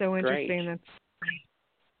interesting.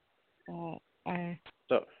 Great.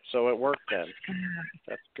 That's So it worked then.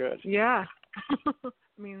 That's good. Yeah. I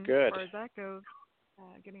mean, good. As far as that goes,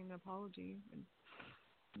 getting an apology.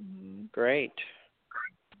 Great.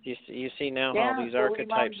 You see now how these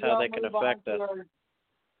archetypes, how they can affect us.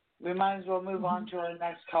 We might as well move on to our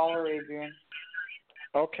next caller, Adrian.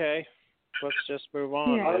 Okay. Let's just move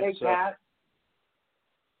on. Yeah. Okay, Kat.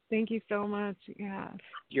 Thank you so much. Yeah.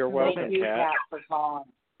 You're welcome, Thank you, Kat, for calling.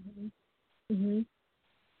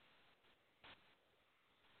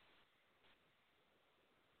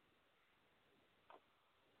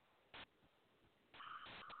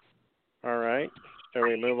 All right. Shall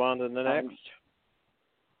we move on to the next?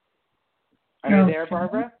 Are you there,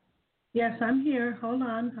 Barbara? Yes, I'm here. Hold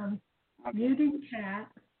on. I'm muting Kat.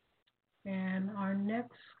 And our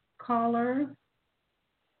next caller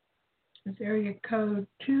is area code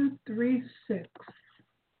 236.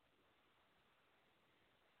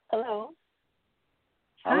 Hello.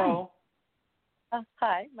 Hello.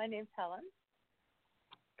 Hi, my name's Helen.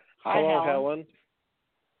 Hi, Hello, Helen.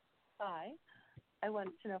 Hi. I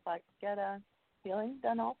wanted to know if I could get a healing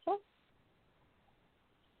done also.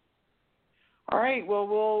 All right. Well,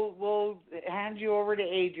 we'll hand you over to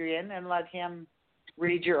Adrian and let him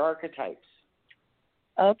read your archetypes.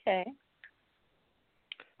 Okay.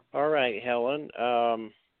 All right, Helen.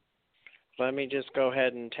 Let me just go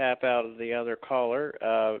ahead and tap out of the other caller.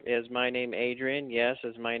 Is my name Adrian? Yes.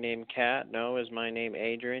 Is my name Kat? No. Is my name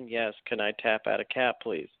Adrian? Yes. Can I tap out of Kat,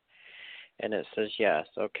 please? And it says yes.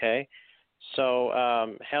 Okay.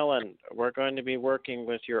 So, Helen, we're going to be working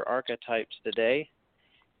with your archetypes today.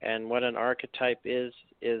 And what an archetype is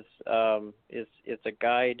it's a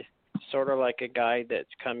guide, sort of like a guide that's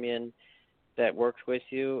come in that works with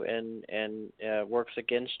you and works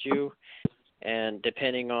against you. And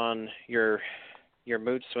depending on your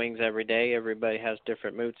mood swings every day, everybody has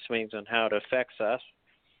different mood swings on how it affects us.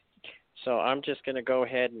 So I'm just going to go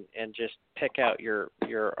ahead and just pick out your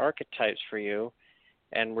archetypes for you,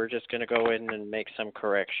 and we're just going to go in and make some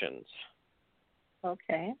corrections.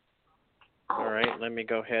 Okay. All right, let me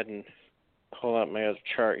go ahead and pull up my other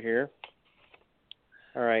chart here.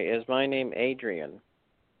 All right, is my name Adrian?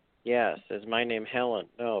 Yes. Is my name Helen?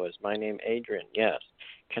 No. Is my name Adrian? Yes.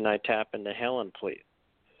 Can I tap into Helen, please?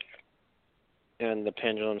 And the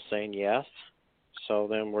pendulum's saying yes. So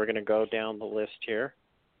then we're going to go down the list here.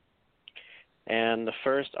 And the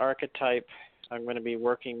first archetype I'm going to be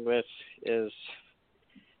working with is,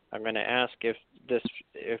 I'm going to ask if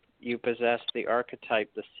you possess the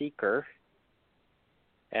archetype, the Seeker.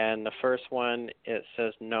 And the first one, it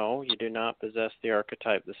says, no, you do not possess the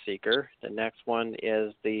archetype, the seeker. The next one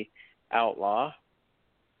is the outlaw.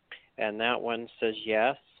 And that one says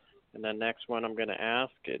yes. And the next one I'm going to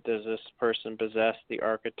ask, does this person possess the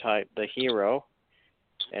archetype, the hero?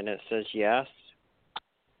 And it says yes.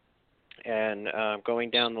 And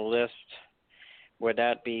going down the list, would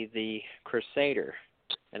that be the crusader?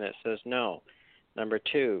 And it says no. Number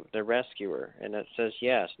 2, the rescuer. And it says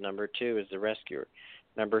yes. Number 2 is the rescuer.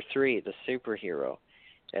 Number 3, the superhero.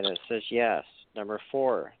 And it says yes. Number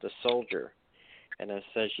 4, the soldier. And it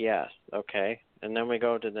says yes. Okay. And then we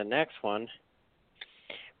go to the next one.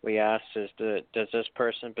 We ask, does this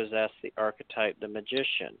person possess the archetype, the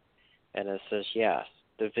magician? And it says yes.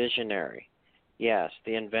 The visionary. Yes.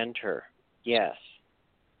 The inventor. Yes.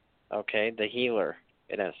 Okay. The healer.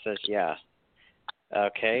 And it says yes.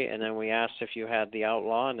 Okay. And then we asked if you had the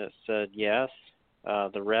outlaw, and it said yes.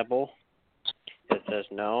 The rebel. It says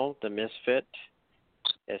no. The misfit.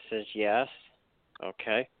 It says yes.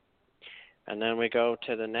 Okay. And then we go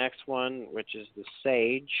to the next one, which is the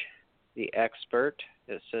sage, the expert.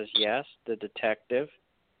 It says yes. The detective.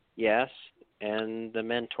 Yes. And the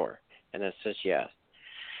mentor. And it says yes.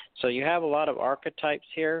 So you have a lot of archetypes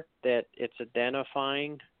here that it's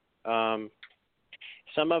identifying.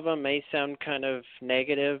 Some of them may sound kind of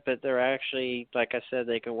negative, but they're actually, like I said,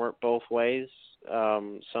 they can work both ways.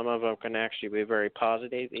 Some of them can actually be very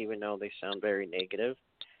positive, even though they sound very negative,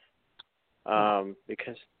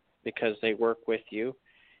 because they work with you.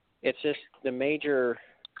 It's just the major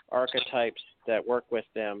archetypes that work with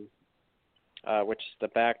them, which is the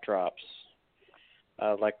backdrops,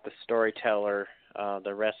 like the storyteller,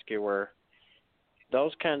 the rescuer.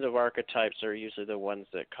 Those kinds of archetypes are usually the ones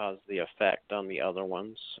that cause the effect on the other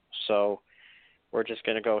ones. So we're just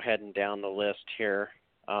going to go ahead and down the list here,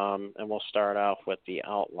 and we'll start off with the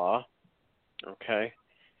outlaw. Okay?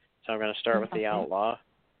 So I'm going to start with the outlaw.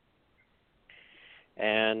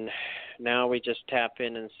 And now we just tap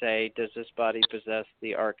in and say, does this body possess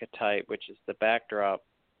the archetype, which is the backdrop,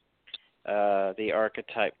 the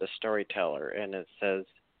archetype, the storyteller? And it says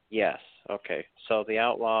yes. Okay, so the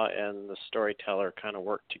outlaw and the storyteller kind of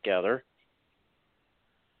work together.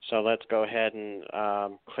 So let's go ahead and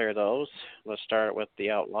clear those. Let's start with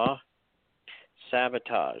the outlaw.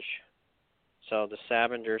 Sabotage. So the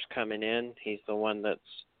Savinger's coming in. He's the one that's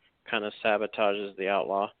kind of sabotages the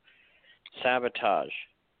outlaw. Sabotage.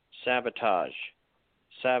 Sabotage.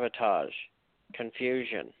 Sabotage.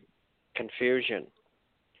 Confusion. Confusion.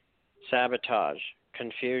 Sabotage.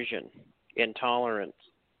 Confusion. Intolerance.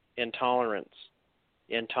 Intolerance.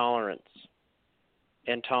 Intolerance.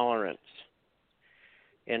 Intolerance.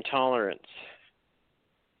 Intolerance.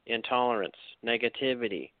 Intolerance.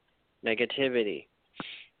 Negativity. Negativity.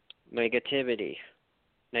 Negativity.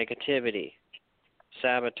 Negativity.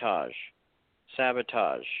 Sabotage.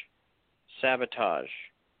 Sabotage. Sabotage.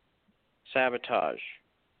 Sabotage.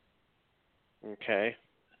 Okay.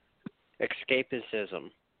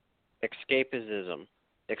 Escapism. Escapism.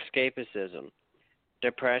 Escapism.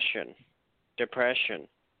 Depression. Depression.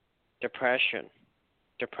 Depression.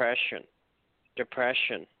 Depression.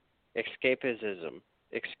 Depression. Escapism.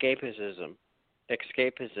 Escapism.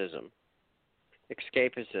 Escapism.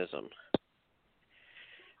 Escapism.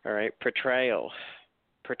 All right. Portrayal.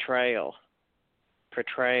 Portrayal.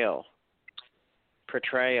 Portrayal.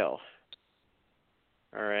 Portrayal.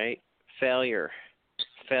 All right. Failure.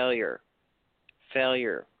 Failure.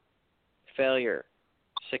 Failure. Failure.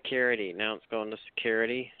 Security. Now it's going to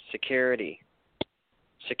security. Security.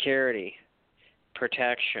 Security.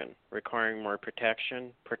 Protection. Requiring more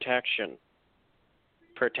protection. Protection.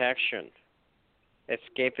 Protection.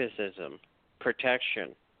 Escapism.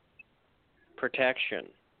 Protection. Protection.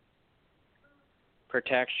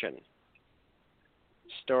 Protection.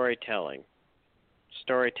 Storytelling.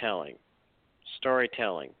 Storytelling.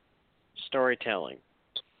 Storytelling. Storytelling.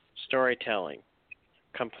 Storytelling.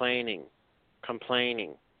 Complaining.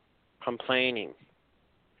 Complaining. Complaining.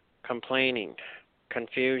 Complaining.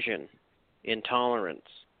 Confusion. Intolerance.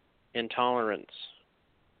 Intolerance.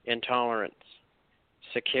 Intolerance.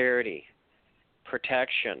 Security.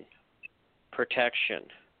 Protection. Protection.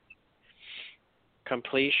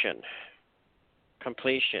 Completion.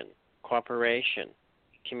 Completion. Cooperation.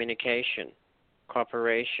 Communication.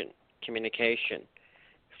 Cooperation. Communication.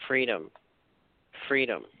 Freedom.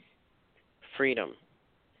 Freedom. Freedom.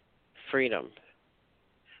 Freedom.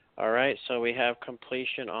 All right, so we have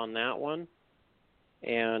completion on that one,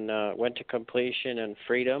 and went to completion and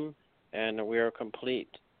freedom, and we are complete.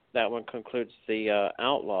 That one concludes the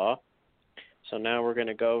outlaw. So now we're going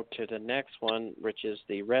to go to the next one, which is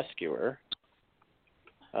the rescuer.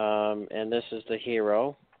 And this is the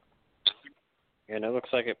hero. And it looks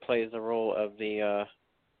like it plays the role of the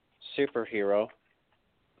superhero.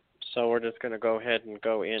 So we're just going to go ahead and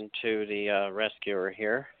go into the rescuer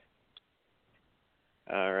here.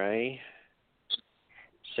 All right.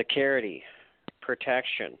 Security,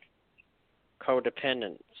 protection,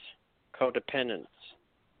 codependence, codependence,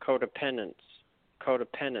 codependence,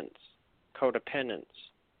 codependence, codependence,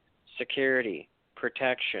 security,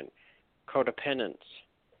 protection, codependence,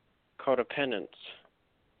 codependence,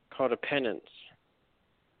 codependence,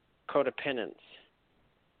 codependence,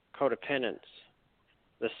 codependence,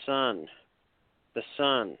 the sun,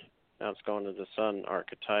 now it's going to the sun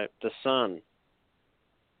archetype, the sun,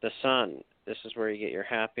 this is where you get your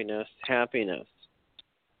happiness, happiness,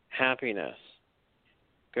 happiness,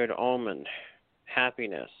 good omen,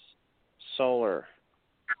 happiness, solar,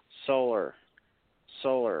 solar,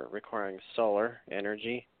 solar, requiring solar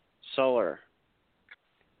energy, solar,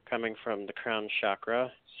 coming from the crown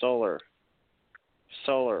chakra, solar,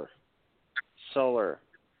 solar, solar,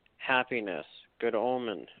 happiness, good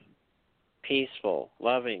omen, peaceful,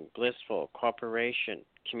 loving, blissful, cooperation,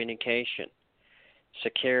 communication,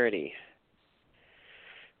 security,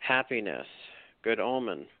 happiness, good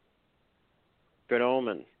omen, good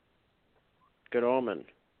omen, good omen.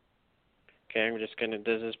 Okay, I'm just going to,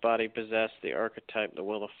 does this body possess the archetype, the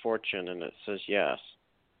wheel of fortune? And it says yes.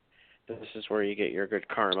 This is where you get your good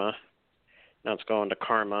karma. Now it's going to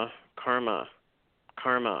karma, karma,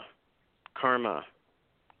 karma, karma,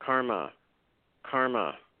 karma,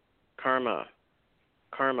 karma, karma,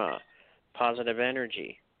 karma, positive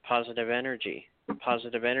energy, positive energy,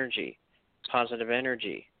 positive energy, positive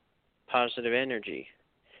energy, positive energy.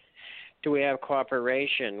 Do we have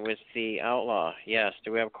cooperation with the outlaw? Yes.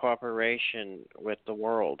 Do we have cooperation with the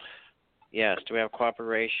world? Yes. Do we have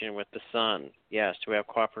cooperation with the sun? Yes. Do we have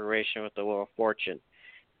cooperation with the Wheel of Fortune?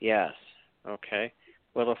 Yes. Okay.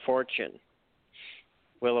 Wheel of Fortune.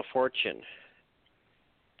 Wheel of Fortune.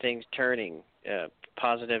 Things turning.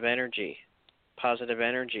 Positive energy. Positive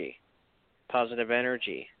energy. Positive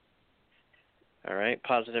energy. All right.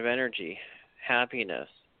 Positive energy. Happiness.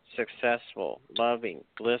 Successful, loving,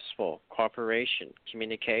 blissful, cooperation,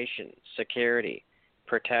 communication, security,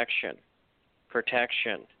 protection,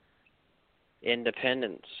 protection,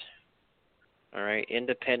 independence. All right,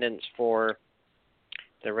 independence for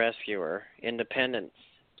the rescuer, independence,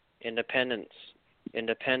 independence,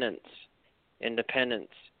 independence,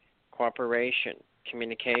 independence, cooperation,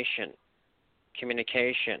 communication,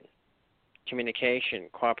 communication, communication,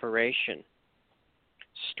 cooperation,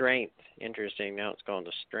 strength. Interesting. Now it's going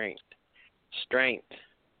to strength. Strength.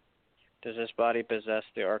 Does this body possess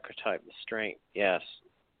the archetype of strength? Yes.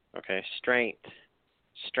 Okay. Strength.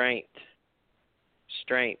 Strength.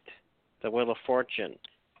 Strength. The Wheel of Fortune.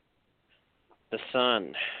 The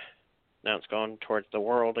sun. Now it's going towards the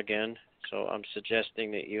world again. So I'm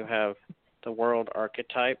suggesting that you have the world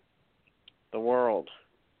archetype. The world.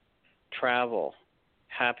 Travel.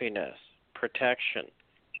 Happiness. Protection.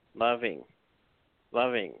 Loving.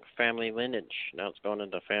 Loving, family lineage. Now it's going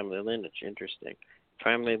into family lineage. Interesting.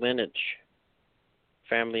 Family lineage.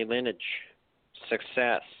 Family lineage.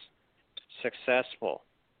 Success. Successful.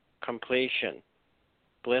 Completion.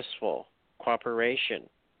 Blissful. Cooperation.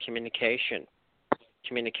 Communication.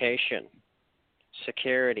 Communication.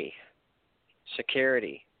 Security.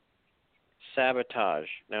 Security. Sabotage.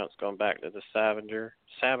 Now it's going back to the scavenger.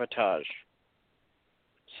 Sabotage.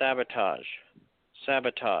 Sabotage.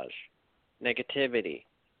 Sabotage. Negativity,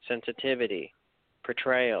 sensitivity,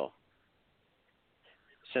 portrayal,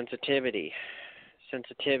 sensitivity,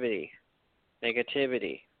 sensitivity,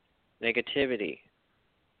 negativity, negativity,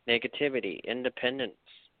 negativity, independence,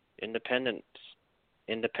 independence,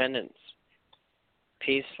 independence,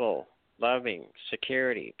 peaceful, loving,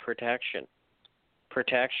 security, protection,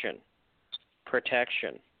 protection,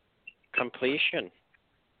 protection, completion,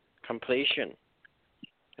 completion.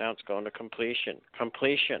 Now it's going to completion,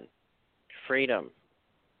 completion. Freedom,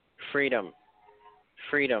 freedom,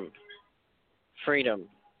 freedom, freedom,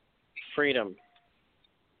 freedom,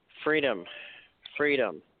 freedom,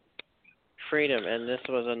 freedom, freedom. And this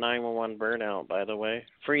was a 911 burnout, by the way.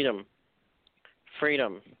 Freedom,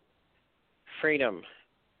 freedom, freedom,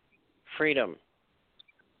 freedom,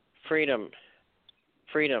 freedom,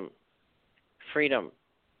 freedom, freedom,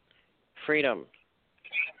 freedom.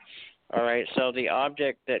 All right, so the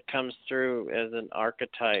object that comes through as an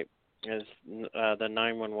archetype is the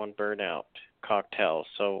 911 burnout cocktail.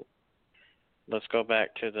 So let's go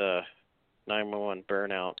back to the 911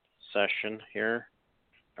 burnout session here.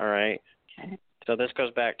 All right. Okay. So this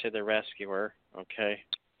goes back to the rescuer. Okay.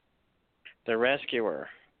 The rescuer.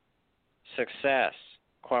 Success.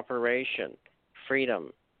 cooperation,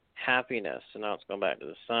 freedom, happiness. And now it's going back to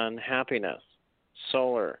the sun, happiness,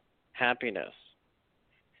 solar, happiness,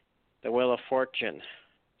 the wheel of fortune,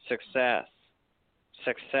 success,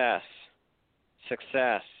 success,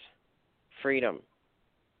 success, freedom,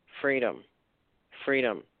 freedom,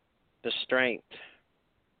 freedom, the strength,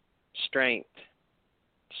 strength,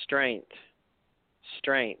 strength,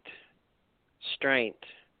 strength, strength,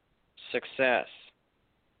 success,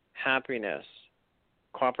 happiness,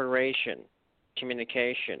 cooperation,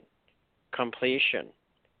 communication, completion,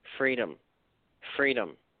 freedom,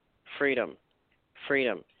 freedom, freedom,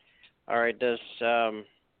 freedom. All right, does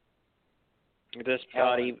this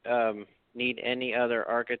body need any other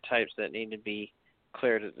archetypes that need to be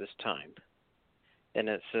cleared at this time? And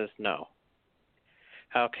it says no.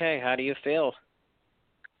 Okay, how do you feel?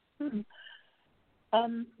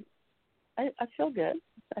 I feel good.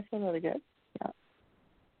 I feel really good. Yeah.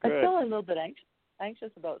 Good. I feel a little bit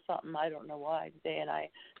anxious about something. I don't know why today, and I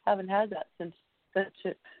haven't had that since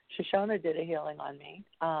Shashona did a healing on me.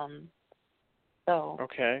 So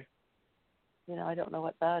okay. I don't know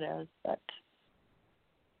what that is, but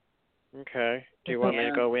okay. Do you want me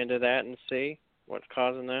to go into that and see what's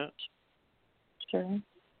causing that? Sure.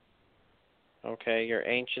 Okay, your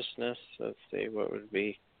anxiousness. Let's see, what would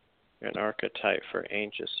be an archetype for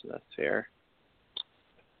anxiousness here?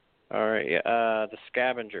 All right, the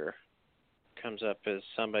scavenger comes up as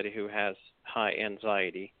somebody who has high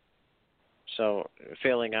anxiety. So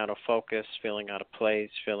feeling out of focus, feeling out of place,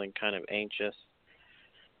 feeling kind of anxious.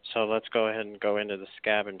 So let's go ahead and go into the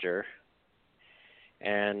scavenger.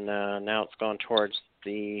 And now it's gone towards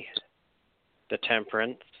the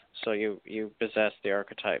temperance. So you possess the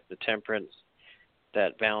archetype, the temperance,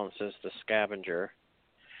 that balances the scavenger.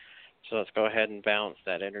 So let's go ahead and balance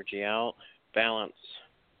that energy out. Balance,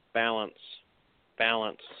 balance,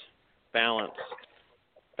 balance, balance,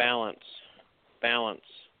 balance, balance,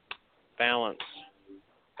 balance,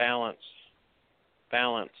 balance,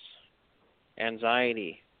 balance,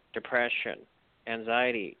 anxiety, depression,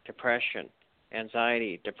 anxiety, depression,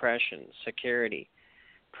 anxiety, depression, security,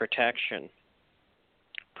 protection,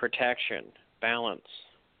 protection, balance,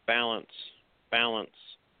 balance, balance,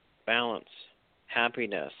 balance,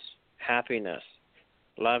 happiness, happiness,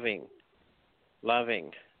 loving,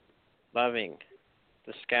 loving, loving,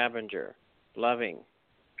 the scavenger, loving,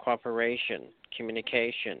 cooperation,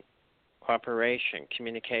 communication, cooperation,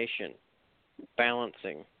 communication,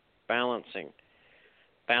 balancing, balancing,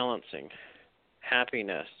 balancing,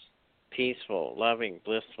 happiness, peaceful, loving,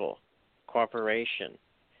 blissful, cooperation,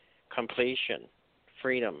 completion,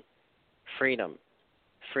 freedom, freedom,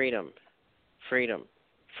 freedom, freedom,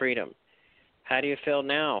 freedom. How do you feel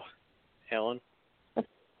now, Helen?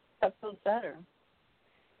 That feels better.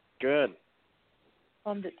 Good.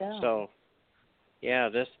 Calmed it down. So, yeah,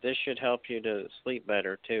 this should help you to sleep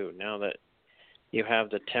better too. Now that you have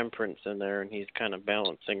the temperance in there, and he's kind of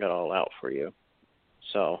balancing it all out for you.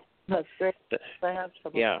 So that's great. I have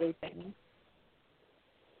trouble sleeping.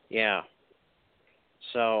 Yeah.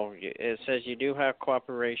 So it says you do have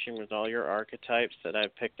cooperation with all your archetypes that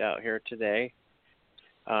I've picked out here today.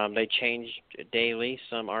 They change daily.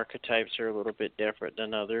 Some archetypes are a little bit different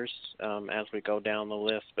than others as we go down the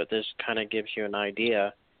list, but this kind of gives you an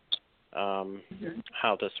idea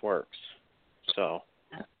how this works. So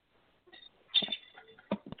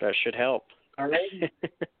that should help. All right.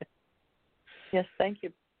 Yes, thank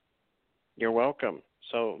you. You're welcome.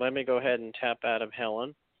 So let me go ahead and tap out of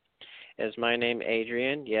Helen. Is my name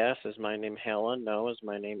Adrian? Yes. Is my name Helen? No. Is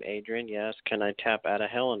my name Adrian? Yes. Can I tap out of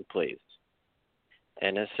Helen, please?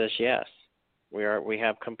 And it says yes. We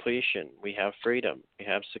have completion. We have freedom. We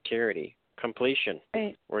have security. Completion.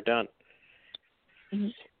 Great. We're done. Mm-hmm.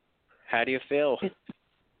 How do you feel? It's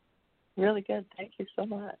really good. Thank you so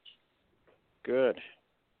much. Good.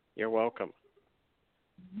 You're welcome.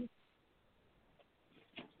 Mm-hmm.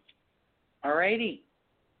 All righty.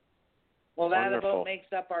 Well, that Wonderful. about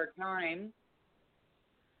makes up our time.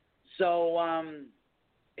 So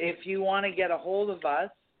if you want to get a hold of us,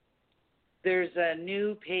 there's a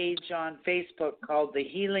new page on Facebook called The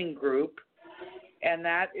Healing Group, and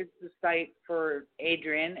that is the site for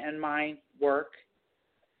Adrian and my work.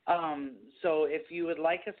 So if you would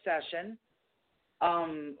like a session,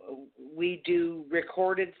 we do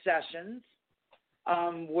recorded sessions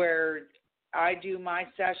where I do my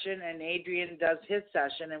session and Adrian does his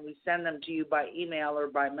session, and we send them to you by email or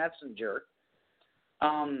by messenger.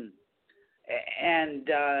 And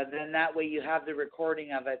then that way you have the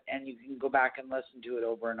recording of it, and you can go back and listen to it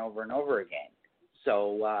over and over and over again.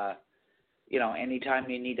 So, anytime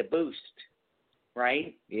you need a boost,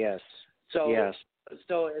 right? Yes. So yes.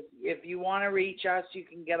 So if you want to reach us, you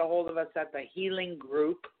can get a hold of us at the Healing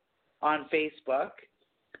Group on Facebook.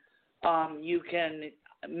 You can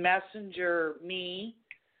messenger me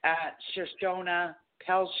at Shashona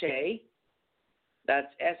Pelche.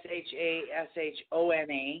 That's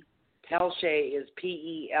Shashona. Pelche is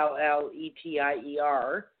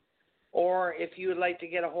Pelletier. Or if you would like to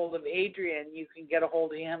get a hold of Adrian, you can get a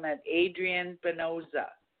hold of him at Adrian Espinoza.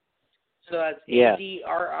 So that's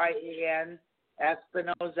Adrian.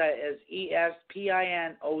 Espinoza is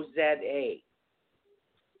Espinoza.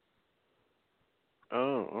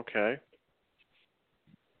 Oh, okay.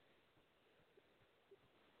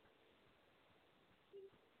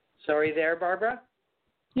 Sorry there, Barbara?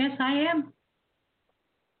 Yes, I am.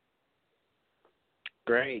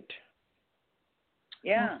 Great.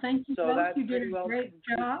 Yeah. Well, thank you so both. That's You did a well great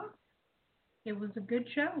job. It was a good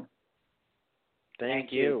show.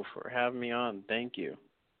 Thank you for having me on. Thank you.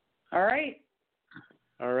 All right.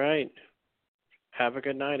 All right. Have a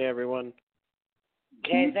good night, everyone.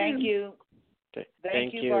 Okay, thank you.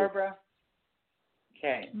 Thank you, Barbara.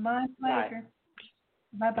 Okay. My pleasure.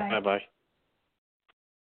 Bye-bye. Bye-bye.